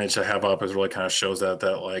this image I have up is really kind of shows that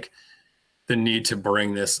like the need to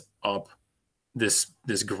bring this up, this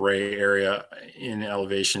gray area in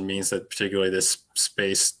elevation means that particularly this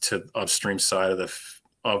space to upstream side of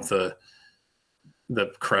the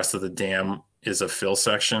crest of the dam is a fill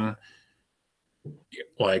section.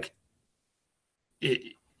 Like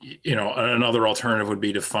another alternative would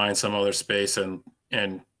be to find some other space and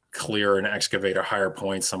clear and excavate a higher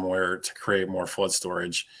point somewhere to create more flood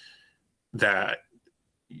storage. That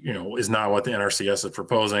is not what the NRCS is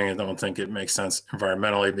proposing. I don't think it makes sense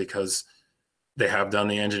environmentally, because they have done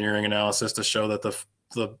the engineering analysis to show that the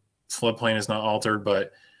floodplain is not altered,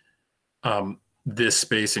 but this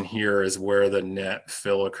space in here is where the net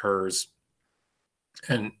fill occurs.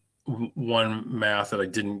 And one math that I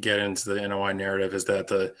didn't get into the NOI narrative is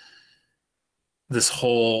that this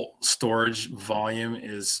whole storage volume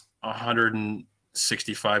is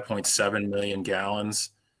 165.7 million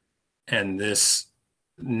gallons, and this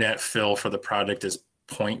net fill for the project is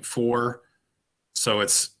 0.4. So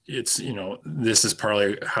it's this is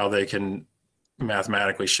partly how they can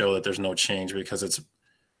mathematically show that there's no change, because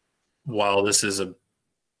while this is a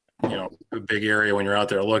big area when you're out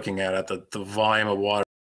there looking at it, the volume of water,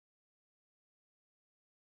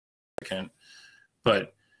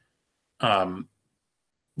 but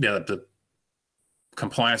the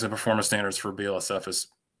compliance and performance standards for BLSF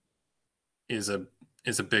is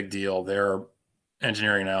a big deal. Their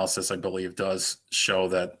engineering analysis, I believe, does show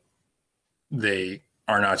that they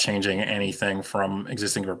are not changing anything from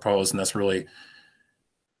existing proposed, and that's really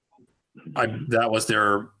that was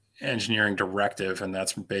their engineering directive, and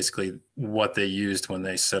that's basically what they used when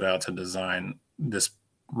they set out to design this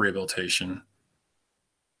rehabilitation.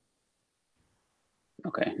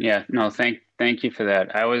 Okay. Yeah. No. Thank you for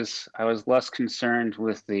that. I was less concerned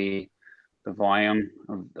with the volume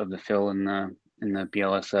of the fill in the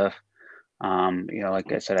BLSF.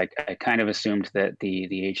 Like I said, I kind of assumed that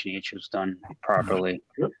the H&H was done properly,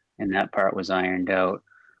 and that part was ironed out.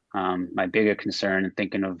 My bigger concern,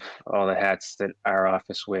 thinking of all the hats that our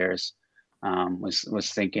office wears,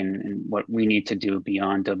 was thinking what we need to do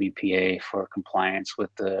beyond WPA for compliance with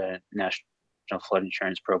the National Flood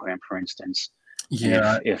Insurance Program, for instance.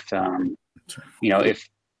 Yeah. If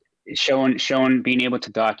showing being able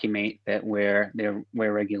to document that we're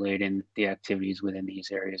regulating the activities within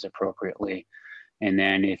these areas appropriately, and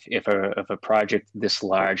then if a project this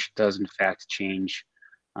large does in fact change,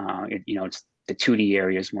 it's the 2D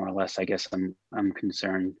areas more or less. I guess I'm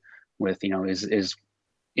concerned with is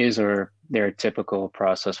there a typical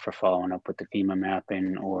process for following up with the FEMA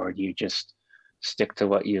mapping, or do you just stick to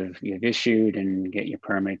what you've issued and get your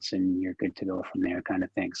permits and you're good to go from there, kind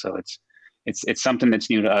of thing? So it's something that's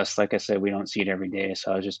new to us. Like I said, we don't see it every day,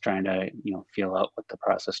 so I was just trying to feel out what the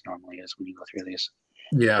process normally is when you go through these.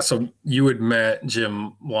 Yeah, so you had met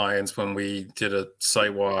Jim Lyons when we did a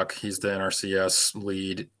site walk. He's the NRCS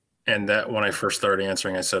lead, and that when I first started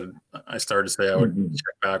answering, I started to say I would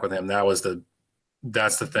check back with him. That's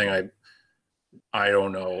the thing I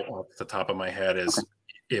don't know off the top of my head is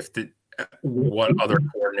what other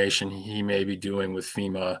coordination he may be doing with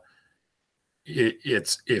FEMA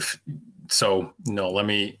it's if so. No, let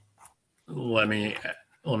me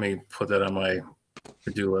put that on my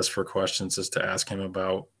to-do list for questions, is to ask him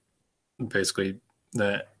about basically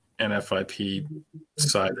the NFIP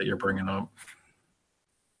side that you're bringing up.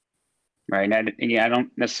 Right. I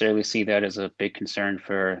don't necessarily see that as a big concern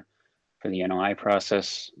for the NOI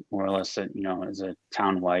process, more or less, as a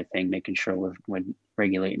town-wide thing, making sure we're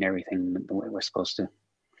regulating everything the way we're supposed to.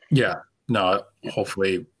 Yeah. No,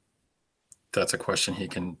 hopefully that's a question he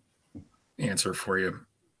can answer for you.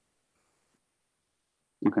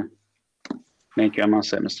 Okay. Thank you. I'm all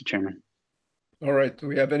set, Mr. Chairman. All right. Do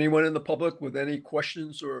we have anyone in the public with any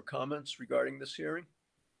questions or comments regarding this hearing?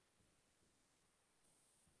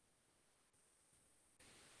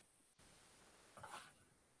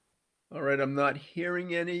 All right. I'm not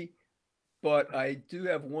hearing any, but I do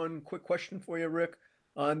have one quick question for you, Rick.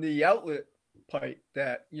 On the outlet pipe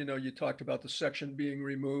that, you talked about the section being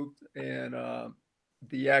removed and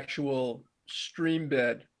the actual stream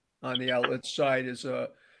bed on the outlet side is a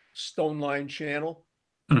stone line channel.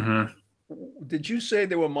 Mm-hmm. Did you say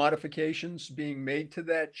there were modifications being made to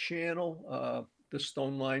that channel, the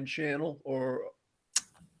stone line channel, or?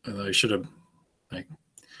 I should have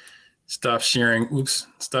stopped sharing. Oops,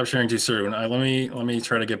 stop sharing too soon. Let me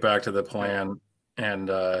try to get back to the plan and.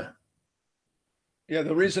 Yeah,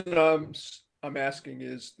 the reason I'm asking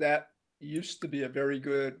is that used to be a very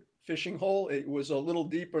good fishing hole. It was a little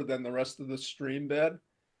deeper than the rest of the stream bed,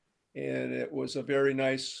 and it was a very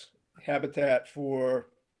nice habitat for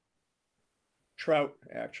trout,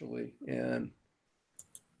 actually. And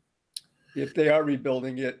if they are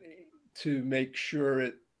rebuilding it to make sure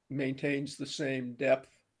it maintains the same depth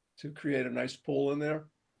to create a nice pool in there.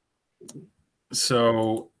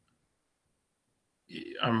 So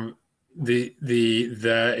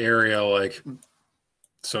that area,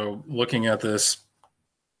 so looking at this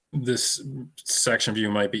section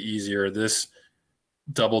view might be easier. This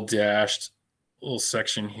double dashed little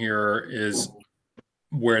section here is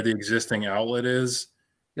where the existing outlet is.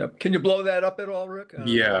 Yep. Can you blow that up at all, Rick?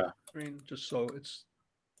 Yeah. Screen, just so it's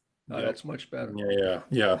that's much better.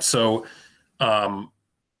 Yeah. So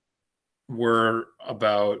we're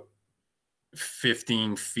about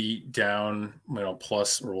 15 feet down,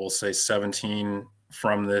 plus, or we'll say 17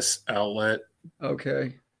 from this outlet.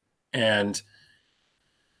 Okay. And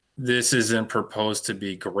this isn't proposed to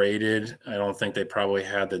be graded. I don't think they probably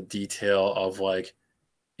had the detail of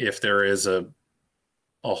if there is a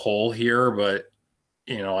hole here, but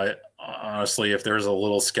I honestly, if there's a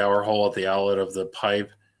little scour hole at the outlet of the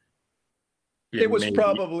pipe, it was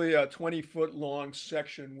probably a 20-foot long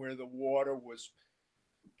section where the water was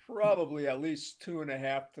probably at least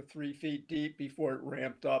 2.5 to 3 feet deep before it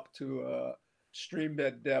ramped up to a stream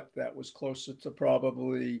bed depth that was closer to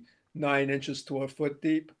probably 9 inches to a foot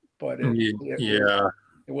deep. But it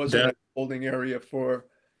wasn't a holding area for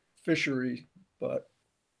fishery, but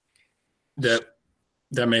that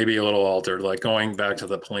may be a little altered. Going back to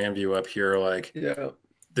the plan view up here,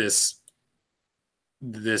 this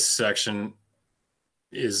section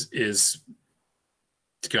is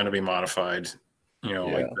going to be modified.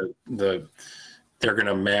 They're going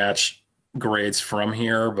to match grades from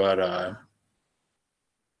here, but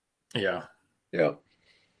yeah.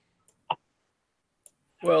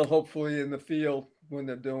 Well, hopefully in the field when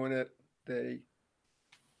they're doing it, they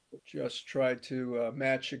just try to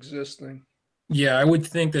match existing. Yeah, I would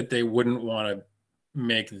think that they wouldn't want to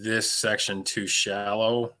make this section too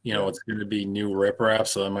shallow. It's going to be new riprap,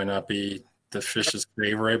 so that might not be the fish's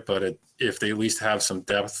favorite, but if they at least have some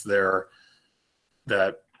depth there,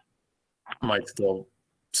 that might still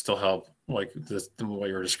help, what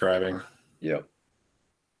you're describing. Yep.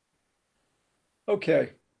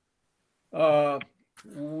 Okay.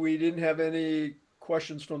 We didn't have any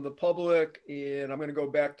questions from the public, and I'm going to go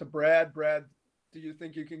back to Brad. Brad, do you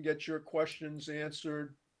think you can get your questions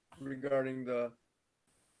answered regarding the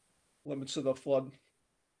limits of the flood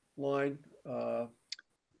line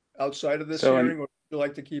outside of this hearing, or would you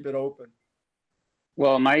like to keep it open?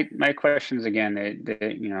 Well, my questions, again,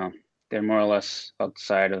 they're more or less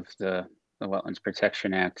outside of the Wetlands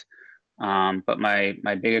Protection Act. But my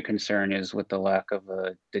bigger concern is with the lack of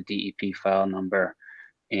the DEP file number.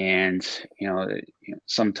 And,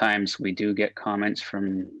 sometimes we do get comments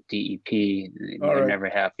from DEP. They're never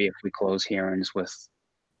happy if we close hearings with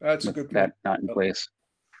that not in place.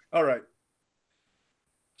 All right.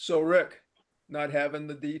 So Rick, not having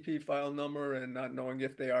the DEP file number and not knowing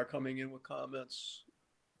if they are coming in with comments,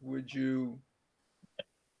 would you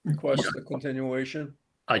request a continuation?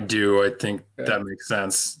 I do. I think that makes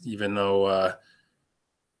sense, even though, I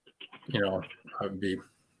would be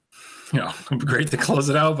it'd be great to close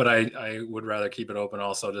it out, but I would rather keep it open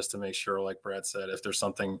also just to make sure, like Brad said, if there's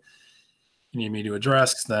something you need me to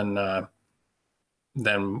address, then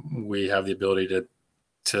we have the ability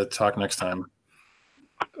to talk next time.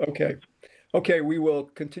 Okay. Okay, we will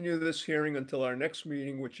continue this hearing until our next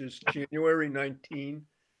meeting, which is January 19,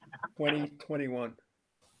 2021.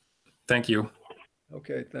 Thank you.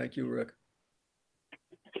 Okay, thank you, Rick.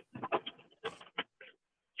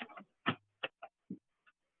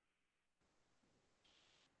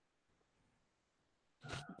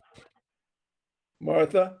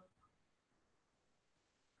 Martha?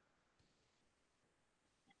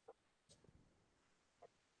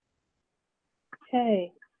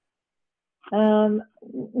 Okay.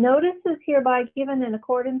 Notice is hereby given in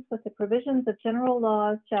accordance with the provisions of General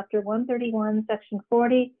Laws, Chapter 131, Section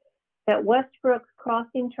 40, that Westbrook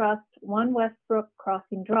Crossing Trust, 1 Westbrook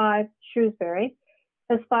Crossing Drive, Shrewsbury,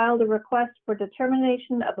 has filed a request for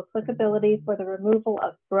determination of applicability for the removal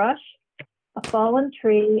of brush, a fallen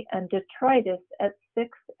tree, and detritus at 6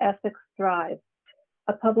 Essex Drive.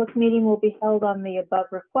 A public meeting will be held on the above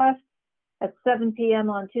request at 7 p.m.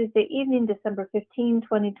 on Tuesday evening, December 15,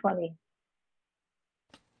 2020.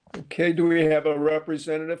 Okay, do we have a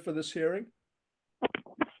representative for this hearing?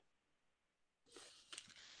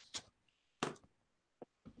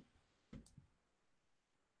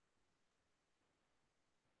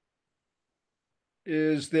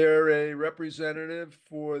 Is there a representative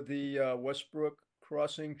for the Westbrook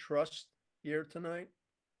Crossing Trust here tonight?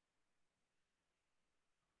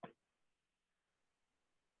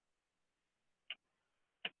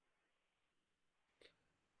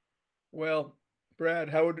 Well, Brad,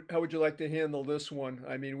 how would you like to handle this one?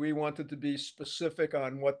 I mean, we wanted to be specific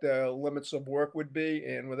on what the limits of work would be,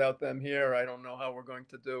 and without them here, I don't know how we're going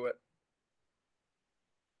to do it.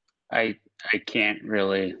 I can't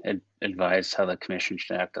really advise how the commission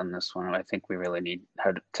should act on this one. I think we really need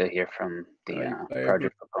to hear from the I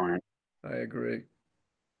project proponent. I agree.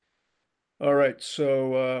 All right,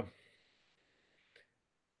 so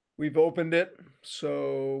we've opened it,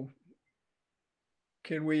 so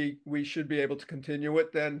we should be able to continue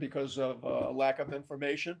it then because of lack of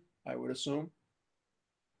information, I would assume,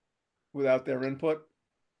 without their input?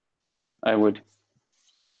 I would.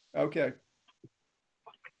 Okay.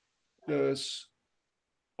 Does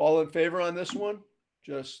all in favor on this one?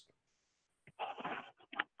 Just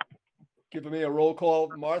give me a roll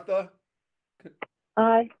call. Martha?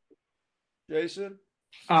 Aye. Jason?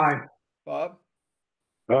 Aye. Bob?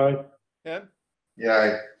 Aye. Ken?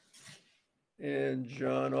 Yeah, And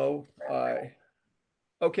John O. Aye.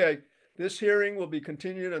 Okay, this hearing will be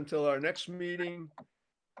continued until our next meeting,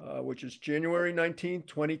 which is January 19th,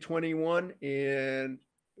 2021. And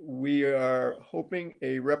we are hoping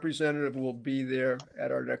a representative will be there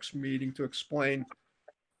at our next meeting to explain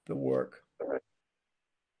the work.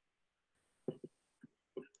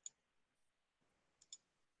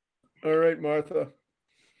 All right, Martha.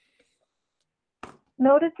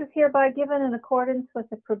 Notice is hereby given in accordance with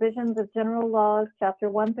the provisions of General Laws, Chapter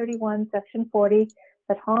 131, Section 40,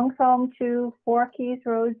 that Hong Song 2, 4 Keys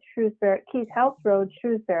House Road,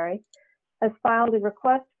 Shrewsbury, has filed a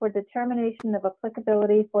request for determination of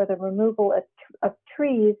applicability for the removal of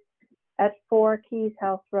trees at 4 Keys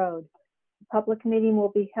House Road. The public meeting will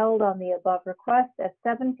be held on the above request at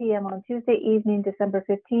 7 p.m. on Tuesday evening, December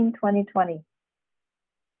 15, 2020.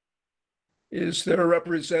 Is there a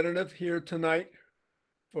representative here tonight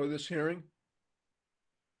for this hearing?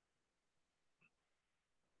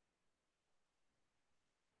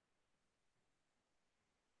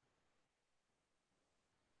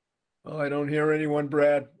 Well, I don't hear anyone,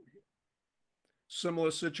 Brad.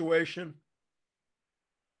 Similar situation?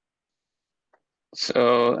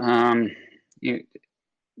 So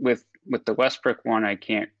with the Westbrook one, I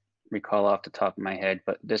can't recall off the top of my head,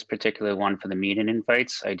 but this particular one for the meeting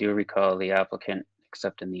invites, I do recall the applicant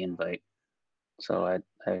accepting the invite. So I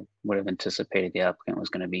would have anticipated the applicant was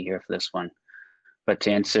going to be here for this one. But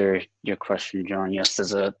to answer your question, John, yes,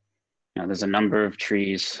 there's a number of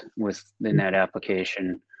trees within that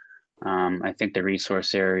application. I think the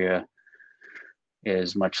resource area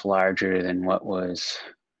is much larger than what was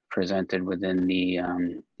presented within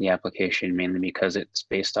the application, mainly because it's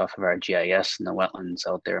based off of our GIS, and the wetlands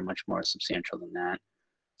out there are much more substantial than that.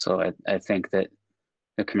 So I think that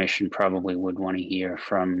the commission probably would want to hear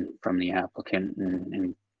from the applicant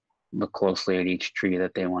and look closely at each tree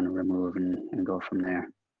that they want to remove and go from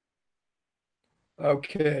there.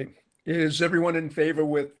 Okay. Is everyone in favor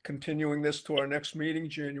with continuing this to our next meeting,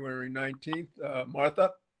 January 19th? Martha?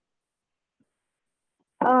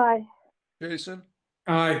 Aye. Jason?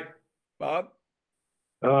 Aye. Bob?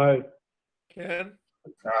 Aye. Ken?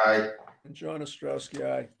 Aye. And John Ostrowski,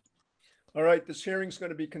 aye. All right, this hearing's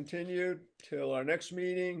going to be continued till our next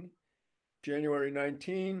meeting, January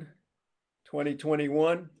 19,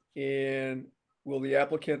 2021. And will the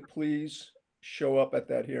applicant please show up at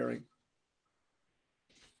that hearing?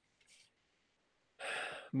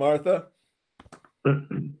 Martha?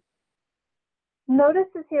 Notice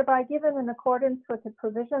is hereby given in accordance with the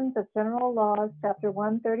provisions of General Laws, Chapter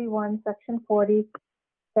 131, Section 40,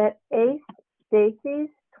 that Ace Dacey's,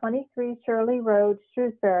 23 Shirley Road,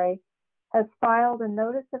 Shrewsbury, has filed a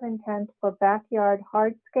notice of intent for backyard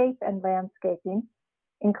hardscape and landscaping,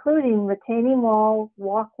 including retaining wall,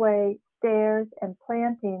 walkway, stairs, and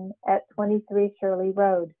planting at 23 Shirley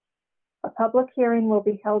Road. A public hearing will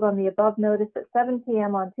be held on the above notice at 7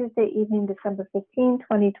 p.m. on Tuesday evening, December 15,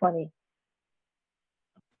 2020.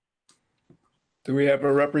 Do we have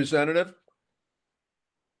a representative?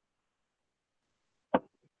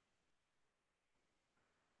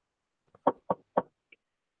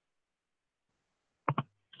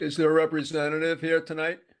 Is there a representative here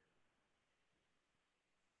tonight?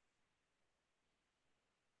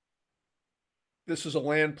 This is a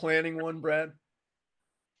land planning one, Brad?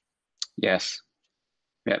 Yes.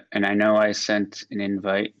 Yep. And I know I sent an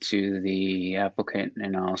invite to the applicant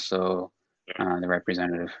and also the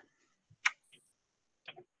representative.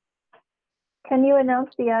 Can you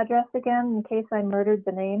announce the address again in case I murdered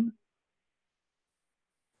the name?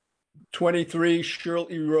 23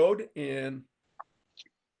 Shirley Road, and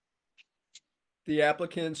the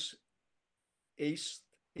applicant's Ace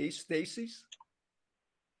Dacey's?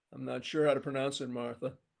 I'm not sure how to pronounce it,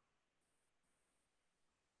 Martha.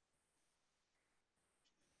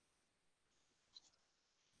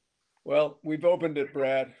 Well, we've opened it,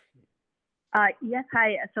 Brad. Yes,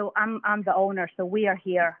 hi. So I'm the owner, so we are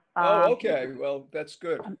here. Oh, okay. Well, that's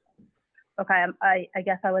good. Okay, I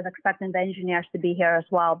guess I was expecting the engineers to be here as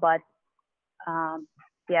well, but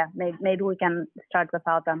yeah, maybe we can start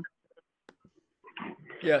without them.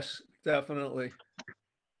 Yes, definitely.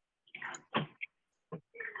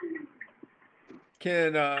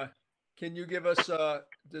 Can you give us a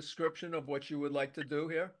description of what you would like to do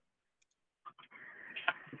here?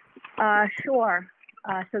 Sure.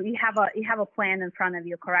 So you have a plan in front of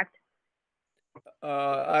you, correct?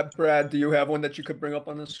 Brad, do you have one that you could bring up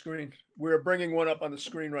on the screen? We're bringing one up on the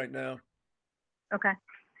screen right now. Okay.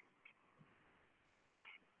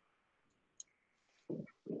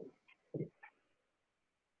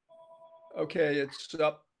 Okay, it's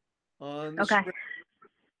up on the Okay. screen.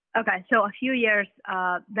 Okay, so a few years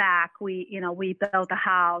back, we built a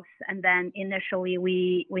house, and then initially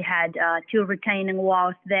we had 2 retaining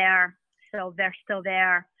walls there, so they're still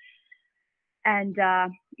there, and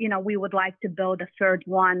we would like to build a 3rd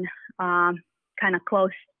one, kind of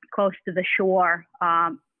close to the shore.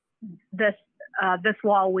 This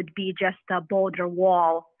wall would be just a boulder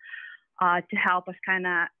wall to help us kind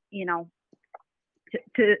of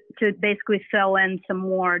to basically fill in some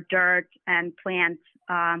more dirt and plant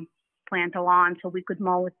a lawn so we could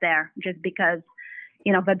mow it there, just because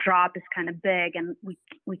the drop is kind of big and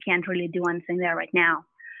we can't really do anything there right now.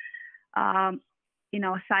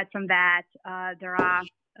 Aside from that, there are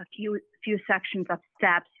a few sections of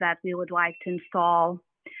steps that we would like to install.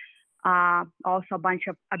 Also a bunch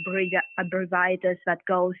of abrevieties that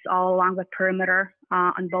goes all along the perimeter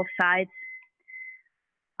on both sides.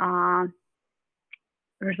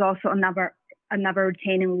 There's also another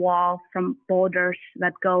retaining wall from boulders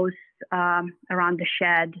that goes around the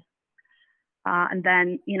shed. And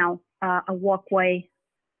then, a walkway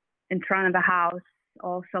in front of the house,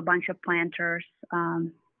 also a bunch of planters.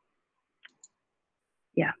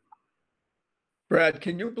 Yeah. Brad,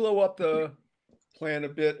 can you blow up the plan a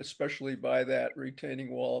bit, especially by that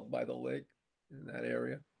retaining wall by the lake in that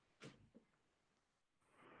area?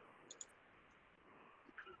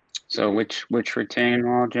 So which retaining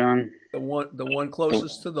wall, John? The one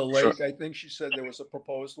closest to the lake. I think she said there was a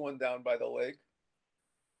proposed one down by the lake.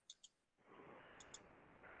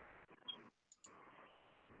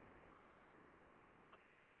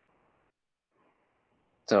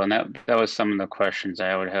 So, and that was some of the questions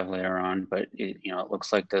I would have later on, but it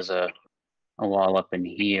looks like there's a wall up in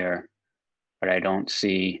here, but I don't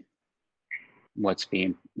see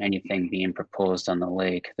anything being proposed on the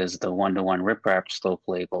lake. There's the 1-to-1 riprap slope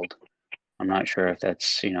labeled. I'm not sure if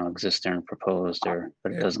that's existing or proposed,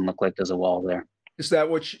 but it doesn't look like there's a wall there. Is that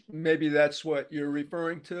maybe that's what you're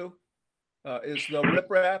referring to? Is the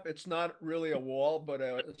riprap? It's not really a wall, but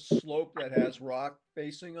a slope that has rock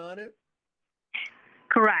facing on it.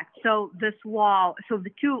 Correct. So this wall, so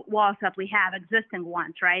the 2 walls that we have, existing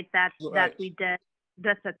ones, right? That we did.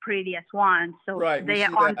 That's a previous one. So right, they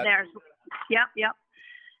are on there. Yep.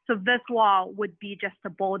 So this wall would be just a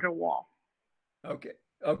boulder wall. Okay,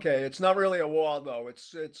 okay, it's not really a wall though.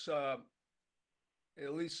 It's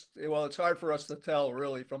at least, well, it's hard for us to tell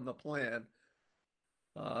really from the plan.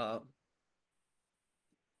 How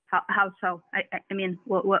so? I mean,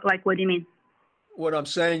 what do you mean? What I'm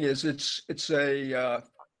saying is it's a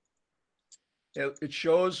it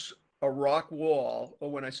shows a rock wall,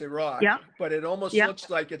 or when I say rock, Yeah. but it almost Yeah. looks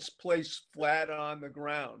like it's placed flat on the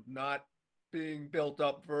ground, not being built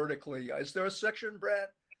up vertically. Is there a section, Brad,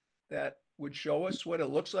 that would show us what it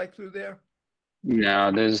looks like through there?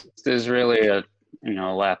 No, there's really a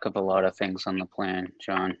lack of a lot of things on the plan,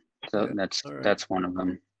 John. So Yeah, that's all right. that's one of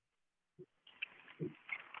them.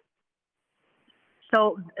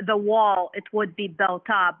 So the wall, it would be built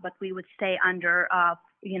up, but we would stay under,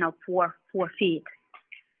 4 feet.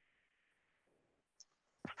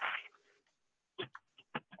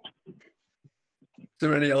 Is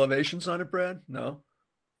there any elevations on it, Brad? No.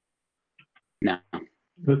 No.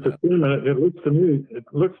 Mr. Chairman, it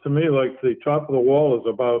looks to me like the top of the wall is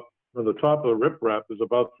about, or the top of the riprap is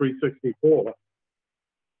about 364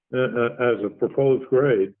 as a proposed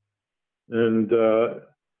grade. And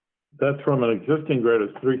that's from an existing grade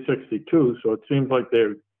of 362, so it seems like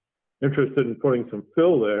they're interested in putting some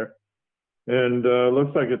fill there. And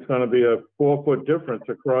looks like it's going to be a 4-foot difference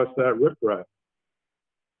across that riprap.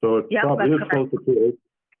 So it Yeah, probably is that's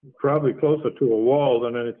correct. closer to a wall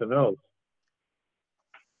than anything else.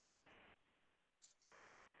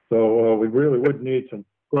 So we really would need some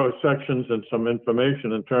cross sections and some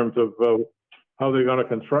information in terms of how they're going to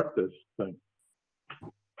construct this thing.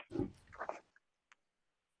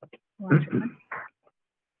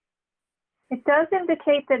 It does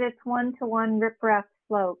indicate that it's 1-to-1 riprap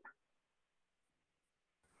slope.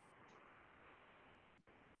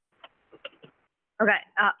 Okay,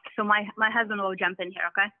 so my husband will jump in here,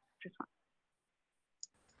 okay? Just one.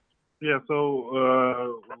 Yeah,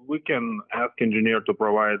 so we can ask engineer to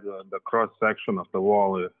provide the cross section of the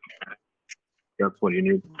wall if that's what you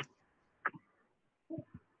need.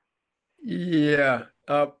 Yeah,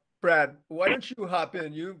 Brad, why don't you hop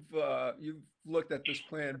in? You've looked at this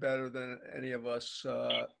plan better than any of us.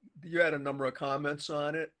 You had a number of comments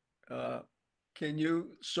on it. Can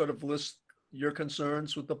you sort of list your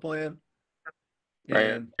concerns with the plan?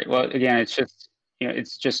 Right. Well, again,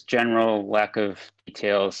 it's just general lack of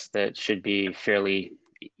details that should be fairly,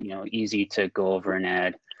 easy to go over and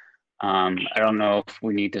add. I don't know if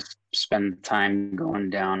we need to spend time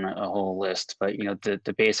going down a whole list, but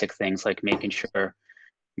the basic things like making sure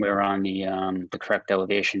we're on the correct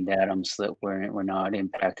elevation datums, that we're not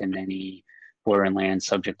impacting any bordering land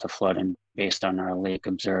subject to flooding based on our lake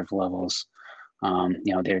observed levels.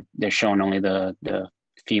 They're showing only the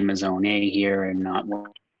FEMA zone A here and not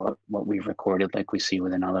what we've recorded like we see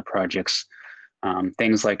within other projects.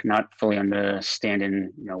 Things like not fully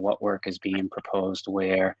understanding, what work is being proposed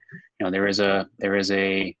where, there is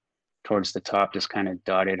a towards the top, this kind of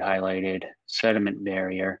dotted highlighted sediment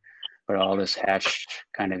barrier, but all this hatched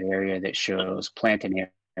kind of area that shows planting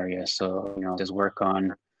area. So, there's work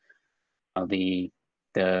on the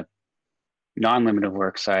non-limited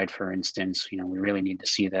work side, for instance. We really need to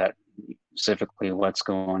see that specifically what's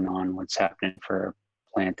going on, what's happening for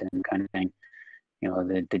planting kind of thing.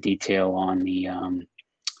 The detail on the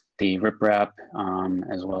riprap,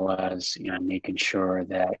 as well as making sure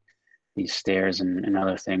that these stairs and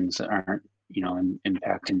other things aren't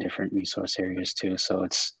impacting different resource areas too. So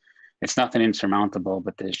it's nothing insurmountable,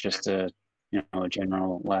 but there's just a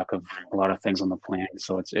general lack of a lot of things on the plan.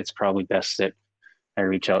 So it's probably best that I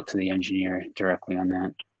reach out to the engineer directly on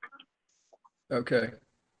that. Okay.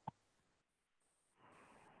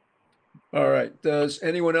 All right. Does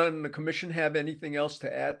anyone on the commission have anything else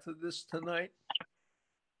to add to this tonight?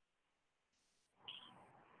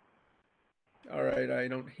 All right. I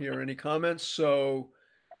don't hear any comments. So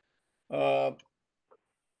the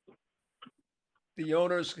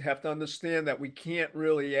owners have to understand that we can't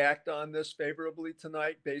really act on this favorably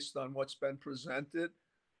tonight based on what's been presented.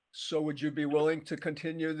 So would you be willing to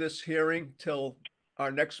continue this hearing till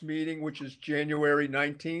our next meeting, which is January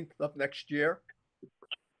 19th of next year?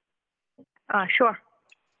 Sure.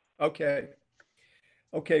 Okay.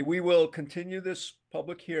 Okay, we will continue this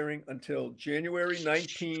public hearing until January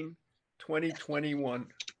 19, 2021.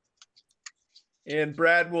 And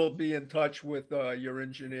Brad will be in touch with your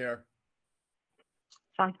engineer.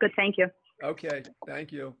 Sounds good. Thank you. Okay,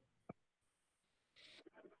 thank you.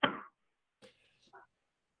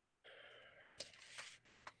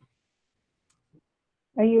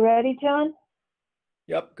 Are you ready, John?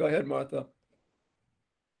 Yep, go ahead, Martha.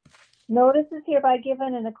 Notice is hereby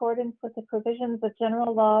given in accordance with the provisions of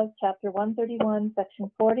General Laws, Chapter 131,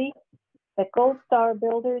 Section 40, that Gold Star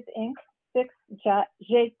Builders, Inc., 6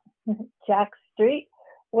 Jack Street,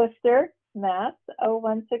 Worcester, Mass.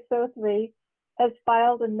 01603, has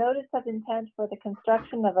filed a notice of intent for the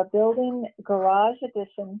construction of a building garage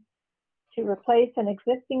addition to replace an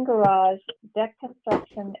existing garage, deck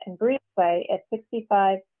construction, and breezeway at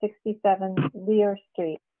 6567 Lear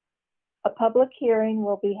Street. A public hearing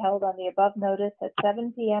will be held on the above notice at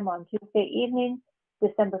 7 p.m. on Tuesday evening,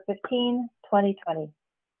 December 15, 2020.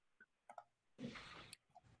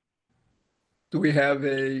 Do we have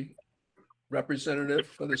a representative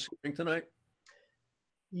for this hearing tonight?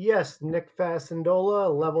 Yes, Nick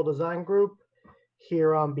Fasandola, Level Design Group,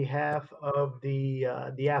 here on behalf of the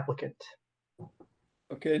applicant.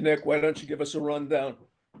 Okay, Nick, why don't you give us a rundown?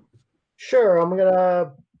 Sure, I'm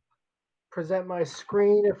gonna present my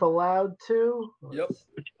screen if allowed to. Yep.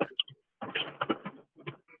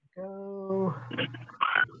 Go.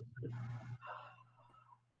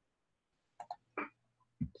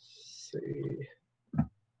 Let's see.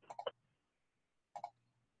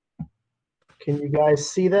 Can you guys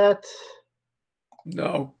see that?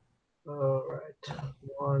 No. All right.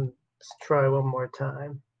 Let's try one more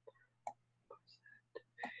time.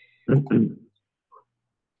 There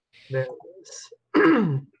it is.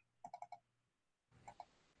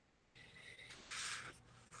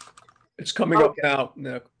 It's coming up now,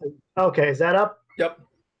 Nick. Okay, is that up? Yep.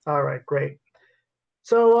 All right, great.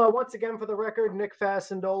 So once again, for the record, Nick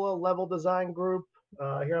Fasandola, Level Design Group,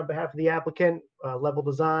 here on behalf of the applicant. Level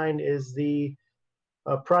Design is the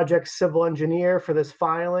project civil engineer for this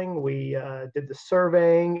filing. We did the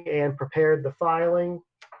surveying and prepared the filing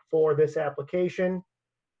for this application.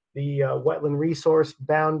 The wetland resource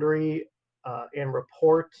boundary and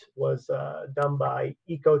report was done by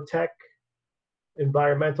Ecotech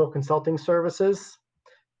Environmental Consulting Services.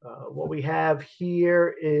 What we have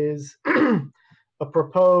here is a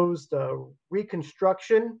proposed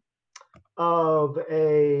reconstruction of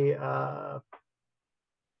a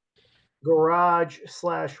garage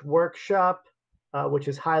 / workshop, which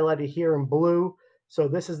is highlighted here in blue. So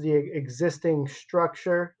this is the existing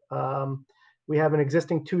structure. We have an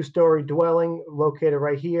existing 2-story dwelling located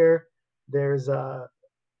right here. There's a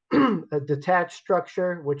detached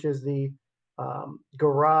structure, which is the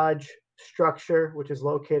garage structure, which is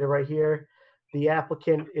located right here. The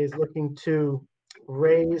applicant is looking to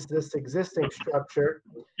raise this existing structure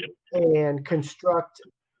and construct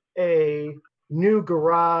a new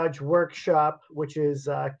garage workshop, which is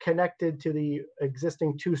connected to the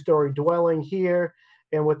existing 2-story dwelling here,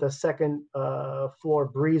 and with a second floor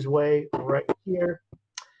breezeway right here.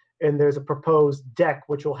 And there's a proposed deck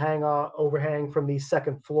which will overhang from the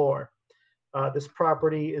second floor. This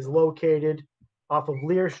property is located off of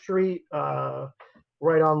Lear Street,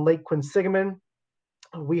 right on Lake Quinsigamon.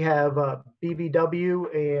 We have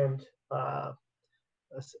BVW and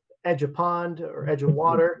edge of pond or edge of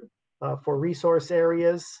water for resource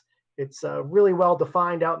areas. It's really well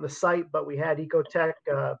defined out in the site, but we had Ecotech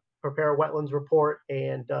prepare a wetlands report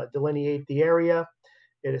and delineate the area.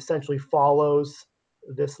 It essentially follows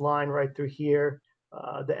this line right through here.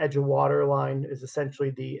 The edge of water line is essentially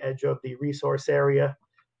the edge of the resource area.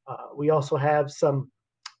 We also have some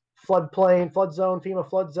flood zone. FEMA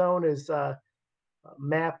flood zone is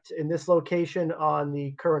mapped in this location on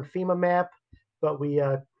the current FEMA map, but we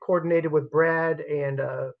coordinated with Brad and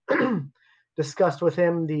discussed with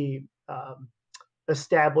him the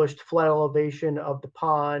established flood elevation of the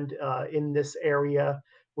pond in this area,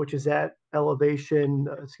 which is at elevation,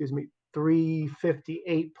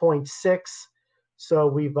 358.6. So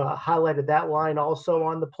we've highlighted that line also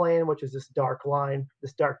on the plan, which is this dark line,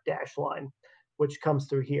 this dark dash line, which comes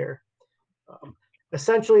through here.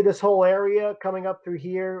 Essentially, this whole area coming up through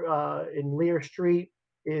here in Lear Street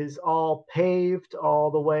is all paved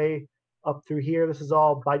all the way up through here. This is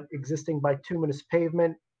all by existing bituminous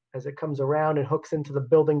pavement as it comes around and hooks into the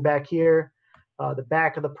building back here. The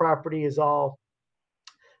back of the property is all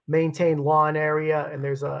maintained lawn area, and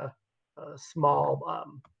there's a small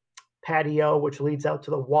patio which leads out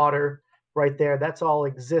to the water right there. That's all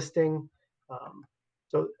existing.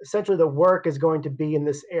 So essentially the work is going to be in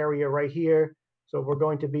this area right here. So we're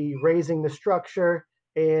going to be raising the structure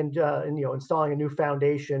and installing a new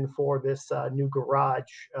foundation for this new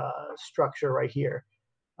garage structure right here.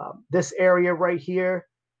 This area right here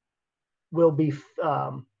will be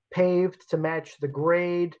paved to match the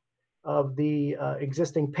grade of the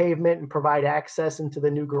existing pavement and provide access into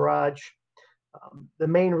the new garage. The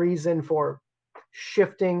main reason for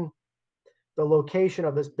shifting the location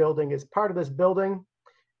of this building is part of this building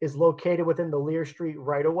is located within the Lear Street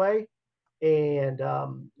right of way. And,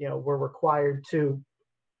 we're required to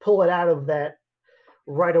pull it out of that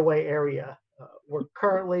right of way area. We're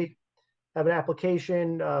currently have an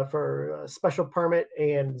application for a special permit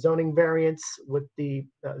and zoning variance with the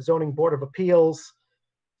Zoning Board of Appeals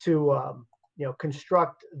to,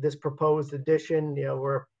 construct this proposed addition.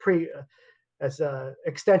 We're as a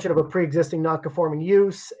extension of a pre-existing non-conforming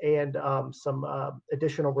use and some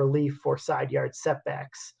additional relief for side yard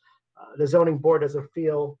setbacks. The zoning board doesn't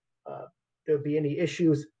feel there'll be any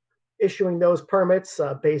issues issuing those permits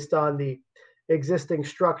based on the existing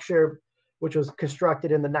structure, which was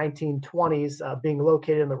constructed in the 1920s, being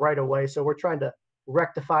located in the right of way. So we're trying to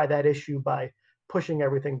rectify that issue by pushing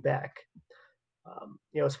everything back.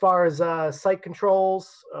 As far as site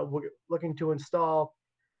controls, we're looking to install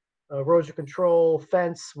erosion control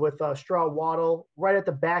fence with straw wattle right at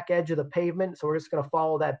the back edge of the pavement. So we're just going to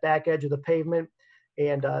follow that back edge of the pavement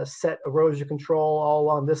and set erosion control all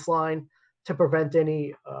along this line to prevent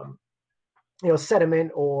any,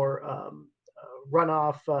 sediment or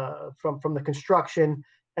runoff from the construction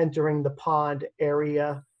entering the pond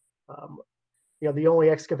area. The only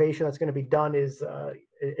excavation that's going to be done is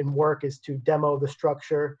to demo the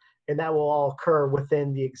structure, and that will all occur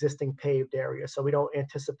within the existing paved area. So we don't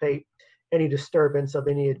anticipate any disturbance of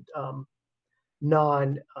any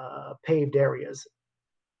non-paved areas.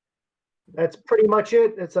 That's pretty much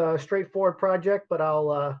it. It's a straightforward project, but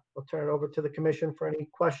I'll turn it over to the commission for any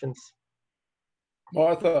questions.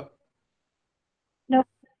 Martha,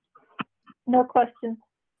 No questions.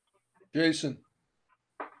 Jason,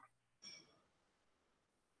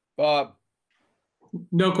 Bob.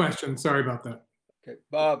 No questions. Sorry about that. Okay,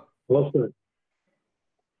 Bob. Well said.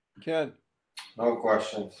 Ken. No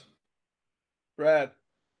questions. Brad.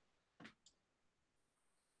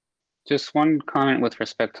 Just one comment with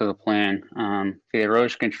respect to the plan. For the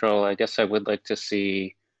erosion control, I guess I would like to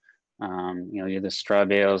see, either straw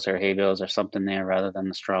bales or hay bales or something there rather than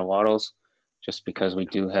the straw wattles, just because we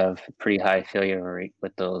do have a pretty high failure rate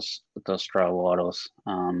with those straw wattles.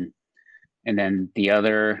 And then the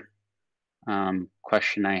other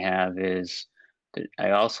question I have is that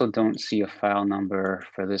I also don't see a file number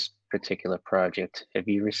for this particular project. Have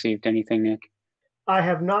you received anything, Nick? I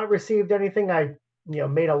have not received anything. I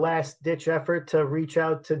made a last ditch effort to reach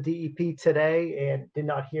out to DEP today and did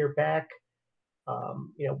not hear back.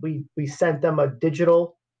 We sent them a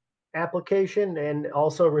digital application and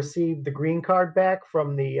also received the green card back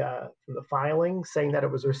from the filing saying that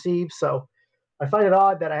it was received. So I find it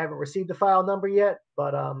odd that I haven't received the file number yet,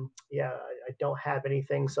 but I don't have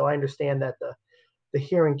anything. So I understand that the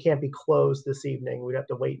hearing can't be closed this evening. We'd have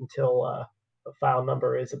to wait until the file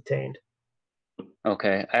number is obtained.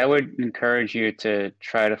 Okay, I would encourage you to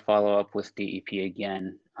try to follow up with DEP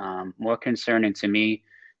again. More concerning to me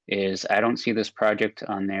is I don't see this project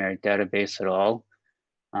on their database at all.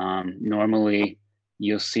 Normally,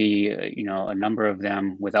 you'll see, a number of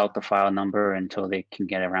them without the file number until they can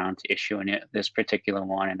get around to issuing it. This particular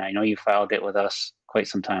one, and I know you filed it with us quite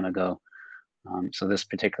some time ago. So this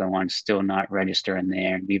particular one's still not registering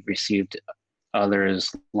there. And we've received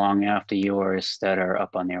others long after yours that are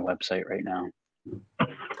up on their website right now.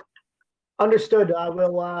 Understood. I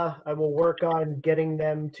will work on getting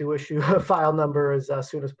them to issue a file number as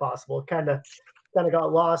soon as possible. It kind of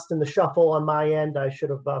got lost in the shuffle on my end. I should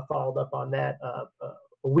have followed up on that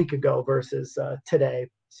a week ago versus today.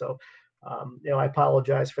 So, I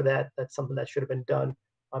apologize for that. That's something that should have been done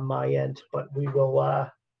on my end. But we will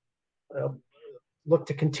look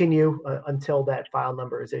to continue until that file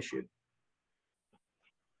number is issued.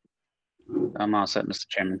 I'm all set, Mr.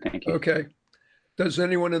 Chairman. Thank you. Okay. Does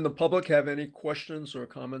anyone in the public have any questions or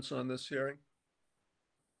comments on this hearing?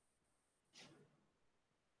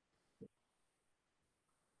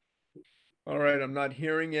 All right, I'm not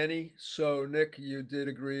hearing any. So Nick, you did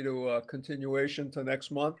agree to a continuation to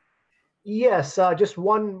next month? Yes, just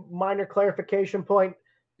one minor clarification point.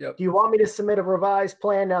 Yep. Do you want me to submit a revised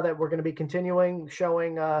plan now that we're going to be continuing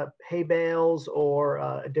showing hay bales or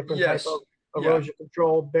a different type of erosion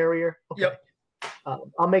control barrier? Okay. Yep.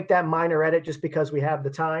 I'll make that minor edit just because we have the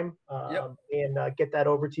time and get that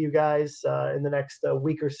over to you guys in the next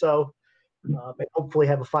week or so and hopefully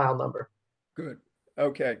have a file number. Good.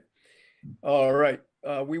 Okay. All right.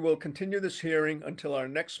 We will continue this hearing until our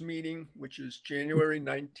next meeting, which is January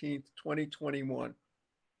 19th, 2021.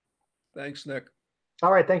 Thanks, Nick.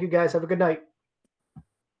 All right. Thank you, guys. Have a good night.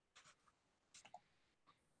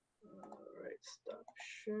 All right. Stop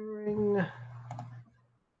sharing.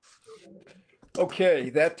 Okay,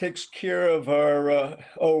 that takes care of our,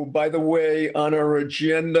 oh, by the way, on our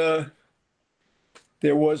agenda,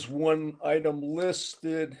 There was one item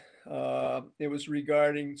listed, it was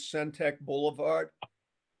regarding Centec Boulevard.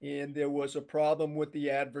 And there was a problem with the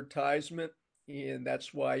advertisement, and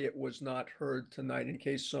that's why it was not heard tonight, in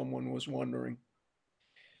case someone was wondering.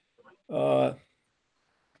 Moving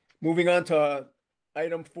on to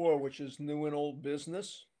item 4, which is new and old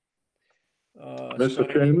business. Mr.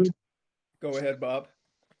 Signing- Chairman, Go ahead, Bob.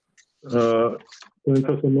 can we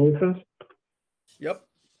put some motions? Yep.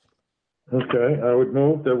 Okay, I would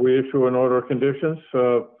move that we issue an order of conditions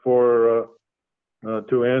to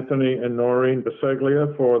Anthony and Noreen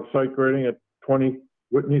Baseglia for site grading at 20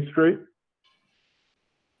 Whitney Street.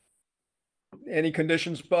 Any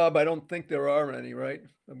conditions, Bob? I don't think there are any, right?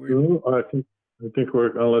 No, I think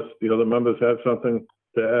we're, unless the other members have something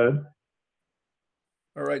to add.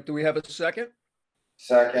 All right, do we have a second?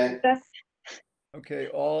 Second. Okay,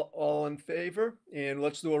 all in favor? And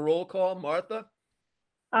let's do a roll call. Martha?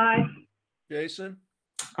 Aye. Jason?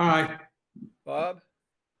 Aye. Bob?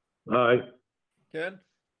 Aye. Ken?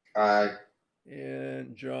 Aye.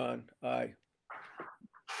 And John? Aye.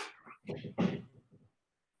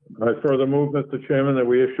 I further move, Mr. Chairman, that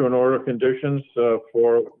we issue an order of conditions to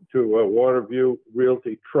Waterview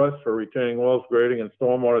Realty Trust for retaining walls, grading, and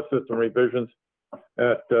stormwater system revisions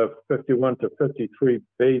at 51 to 53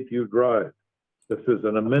 Bayview Drive. This is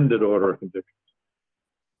an amended order of conditions.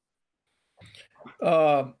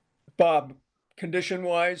 Bob,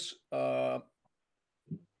 condition-wise,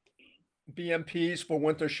 BMPs for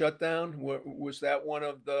winter shutdown, was that one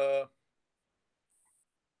of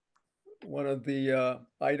the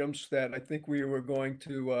items that I think we were going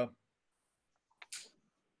to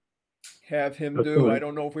have him That's do? right. I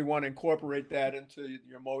don't know if we want to incorporate that into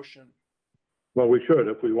your motion. Well, we should,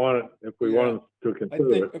 if we want to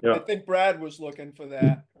consider it, I yeah. think Brad was looking for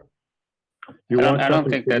that. I don't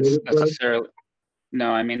think that's submitted, Brad? necessarily,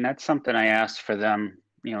 no, I mean, that's something I asked for them,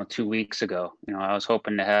 2 weeks ago. I was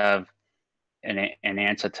hoping to have an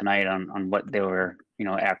answer tonight on what they were,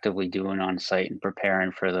 actively doing on site and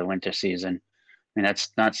preparing for the winter season. I mean,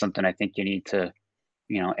 that's not something I think you need to,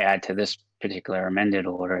 add to this particular amended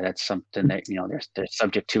order. That's something that, they're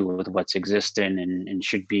subject to with what's existing and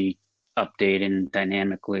should be updated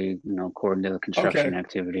dynamically, according to the construction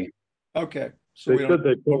activity. Okay. So They said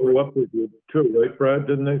they'd follow up with you too, right, Brad?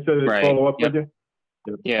 Didn't they say they'd Right, follow up yep. with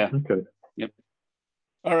you? Yeah. Okay. Yep.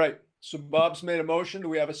 All right. So Bob's made a motion. Do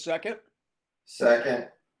we have a second? Second.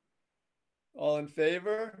 All in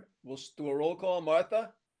favor? We'll do a roll call.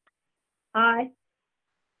 Martha? Aye.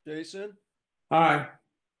 Jason? Aye.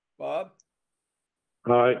 Bob?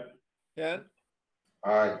 Aye. Ken?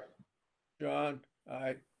 Aye. John?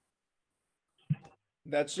 Aye.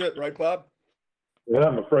 That's it, right, Bob? Yeah,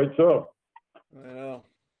 I'm afraid so. I know.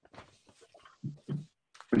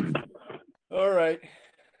 All right.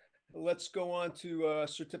 Let's go on to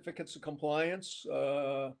certificates of compliance.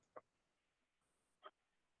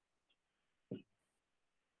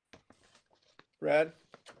 Brad?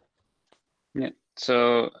 Yeah,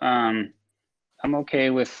 so I'm okay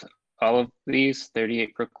with all of these: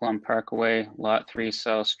 38 Brooklyn Parkway, Lot 3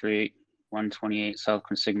 South Street, 128 South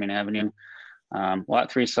Consigment Avenue.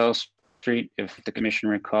 Lot 3 South Street, if the commission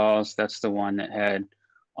recalls, that's the one that had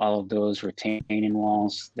all of those retaining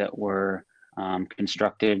walls that were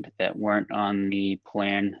constructed that weren't on the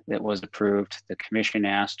plan that was approved. The commission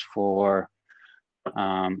asked for,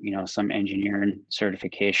 some engineering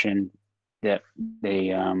certification that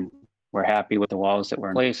they were happy with the walls that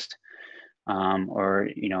were placed, or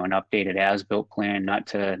an updated as-built plan, not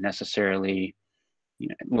to necessarily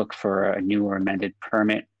look for a new or amended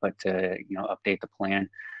permit, but to update the plan.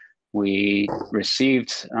 We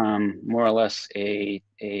received more or less a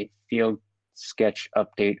field sketch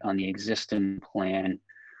update on the existing plan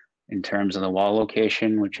in terms of the wall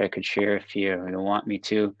location, which I could share if you want me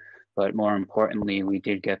to. But more importantly, we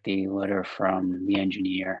did get the letter from the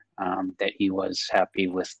engineer that he was happy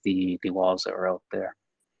with the walls that were out there.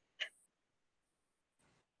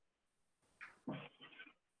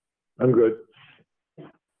 I'm good.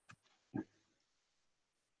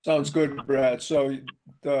 Sounds good, Brad. So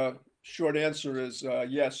the short answer is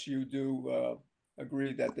yes, you do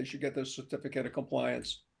agree that they should get the certificate of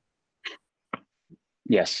compliance.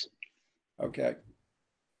 Yes. Okay.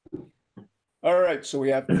 All right, so we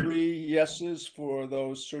have 3 yeses for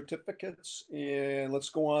those certificates, and let's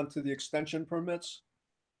go on to the extension permits.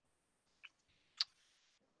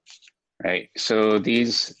 Right, so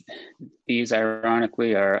these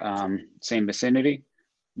ironically are same vicinity.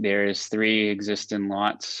 There's 3 existing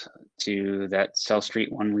lots to that South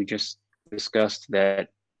Street one we just discussed that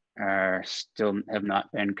are still have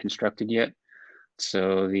not been constructed yet.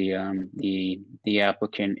 So the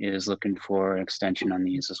applicant is looking for an extension on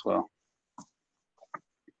these as well.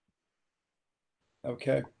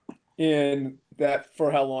 Okay. And that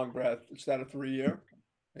for how long, Brad? Is that a 3-year?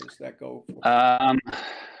 Does that go? For...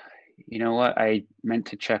 You know what? I meant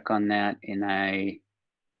to check on that and I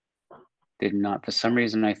did not. For some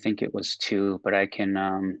reason, I think it was 2, but I can,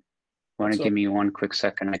 want to give me 1 quick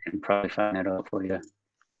second? I can probably find that out for you.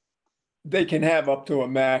 They can have up to a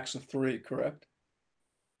max of 3, correct?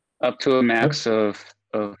 Up to a max of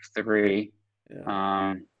 3. Yeah.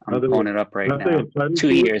 I'm pulling it up right now. 2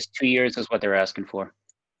 years. 2 years is what they're asking for.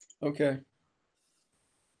 Okay.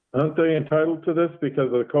 Aren't they entitled to this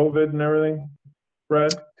because of the COVID and everything,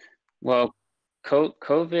 Brad? Well,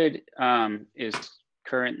 COVID is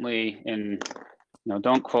currently in,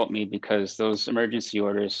 don't quote me because those emergency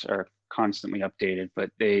orders are constantly updated, but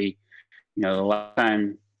they, the last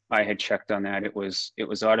time I had checked on that, it was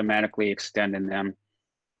automatically extending them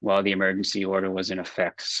while the emergency order was in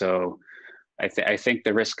effect. So I think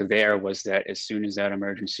the risk there was that as soon as that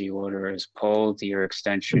emergency order is pulled, your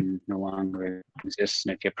extension no longer exists,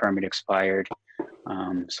 and if your permit expired.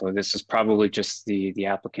 So this is probably just the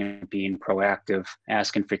applicant being proactive,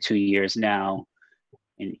 asking for 2 years now,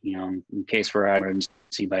 and in case we're out of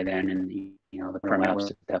emergency by then, and the permit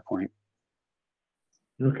was at that point.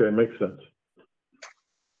 Okay, makes sense.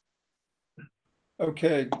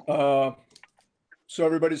 Okay. So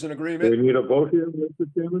everybody's in Do agreement. we need a vote here, Mr.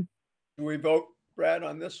 Chairman? Do we vote, Brad,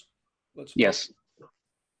 on this? Let's vote. Yes.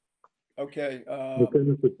 Okay. Okay,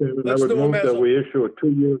 Mr. Chairman, I let's would do 'em move as that a- we issue a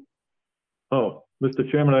 2-year. Oh, Mr.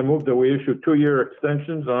 Chairman, I move that we issue 2-year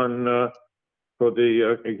extensions on, for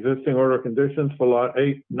the existing order of conditions for lot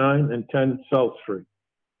 8, 9, and 10 South Street.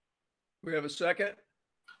 We have a second?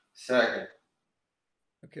 Second.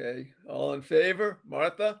 Okay. All in favor?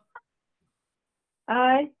 Martha?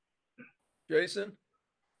 Aye. Jason?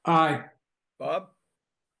 Aye. Bob?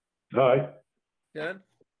 Aye. Ken?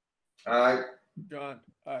 Aye. John?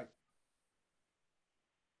 Aye.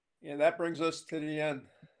 And that brings us to the end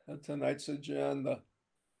of tonight's agenda.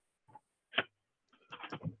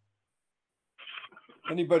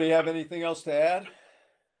 Anybody have anything else to add?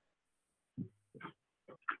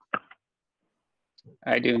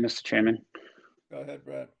 I do, Mr. Chairman. Go ahead,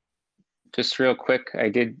 Brad. Just real quick, I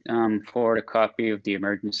did forward a copy of the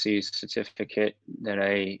emergency certificate that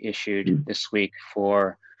I issued this week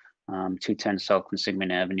for 210 South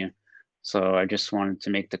Consigment Avenue. So I just wanted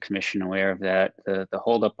to make the commission aware of that. The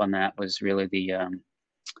holdup on that was really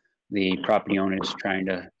the property owners trying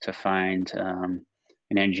to find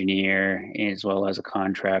an engineer as well as a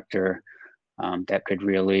contractor that could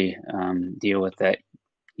really deal with that,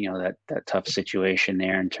 that tough situation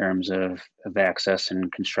there in terms of access and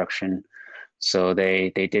construction. So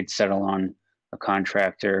they did settle on a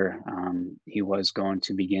contractor. He was going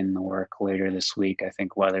to begin the work later this week. I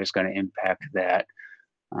think weather's going to impact that.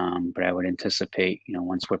 But I would anticipate,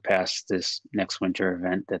 once we're past this next winter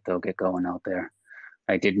event, that they'll get going out there.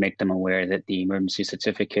 I did make them aware that the emergency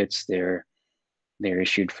certificates, they're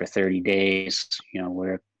issued for 30 days.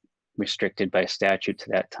 We're restricted by statute to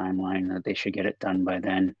that timeline, that they should get it done by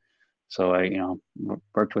then. So I,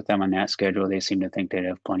 worked with them on that schedule. They seem to think they'd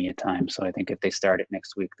have plenty of time. So I think if they start it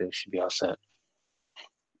next week, they should be all set.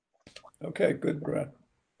 Okay, good, Brad.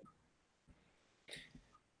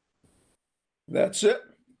 That's it.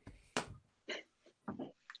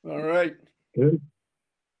 All right. Good.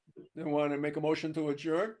 They want to make a motion to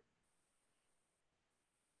adjourn?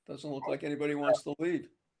 Doesn't look like anybody wants to leave.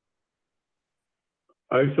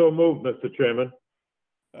 I so move, Mr. Chairman.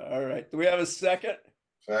 All right. Do we have a second?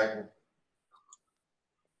 Second.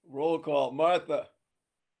 Roll call. Martha?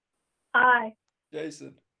 Aye.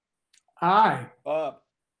 Jason? Aye. Bob?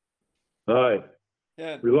 Aye,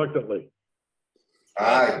 Ken? reluctantly.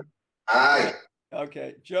 Aye. Aye.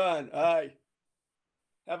 Okay. John? Aye.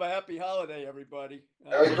 Have a happy holiday, everybody.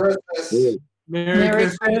 Merry Christmas. Yeah. Merry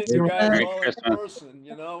Christmas. You guys Merry all in Christmas. person,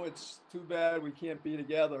 it's too bad we can't be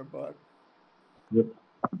together, but Yep.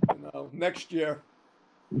 Next year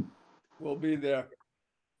we'll be there.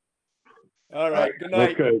 All right, good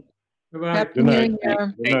night. Okay, Bye-bye. good night.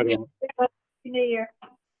 Thank Good night, you. all. Happy New Year.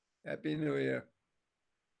 Happy New Year.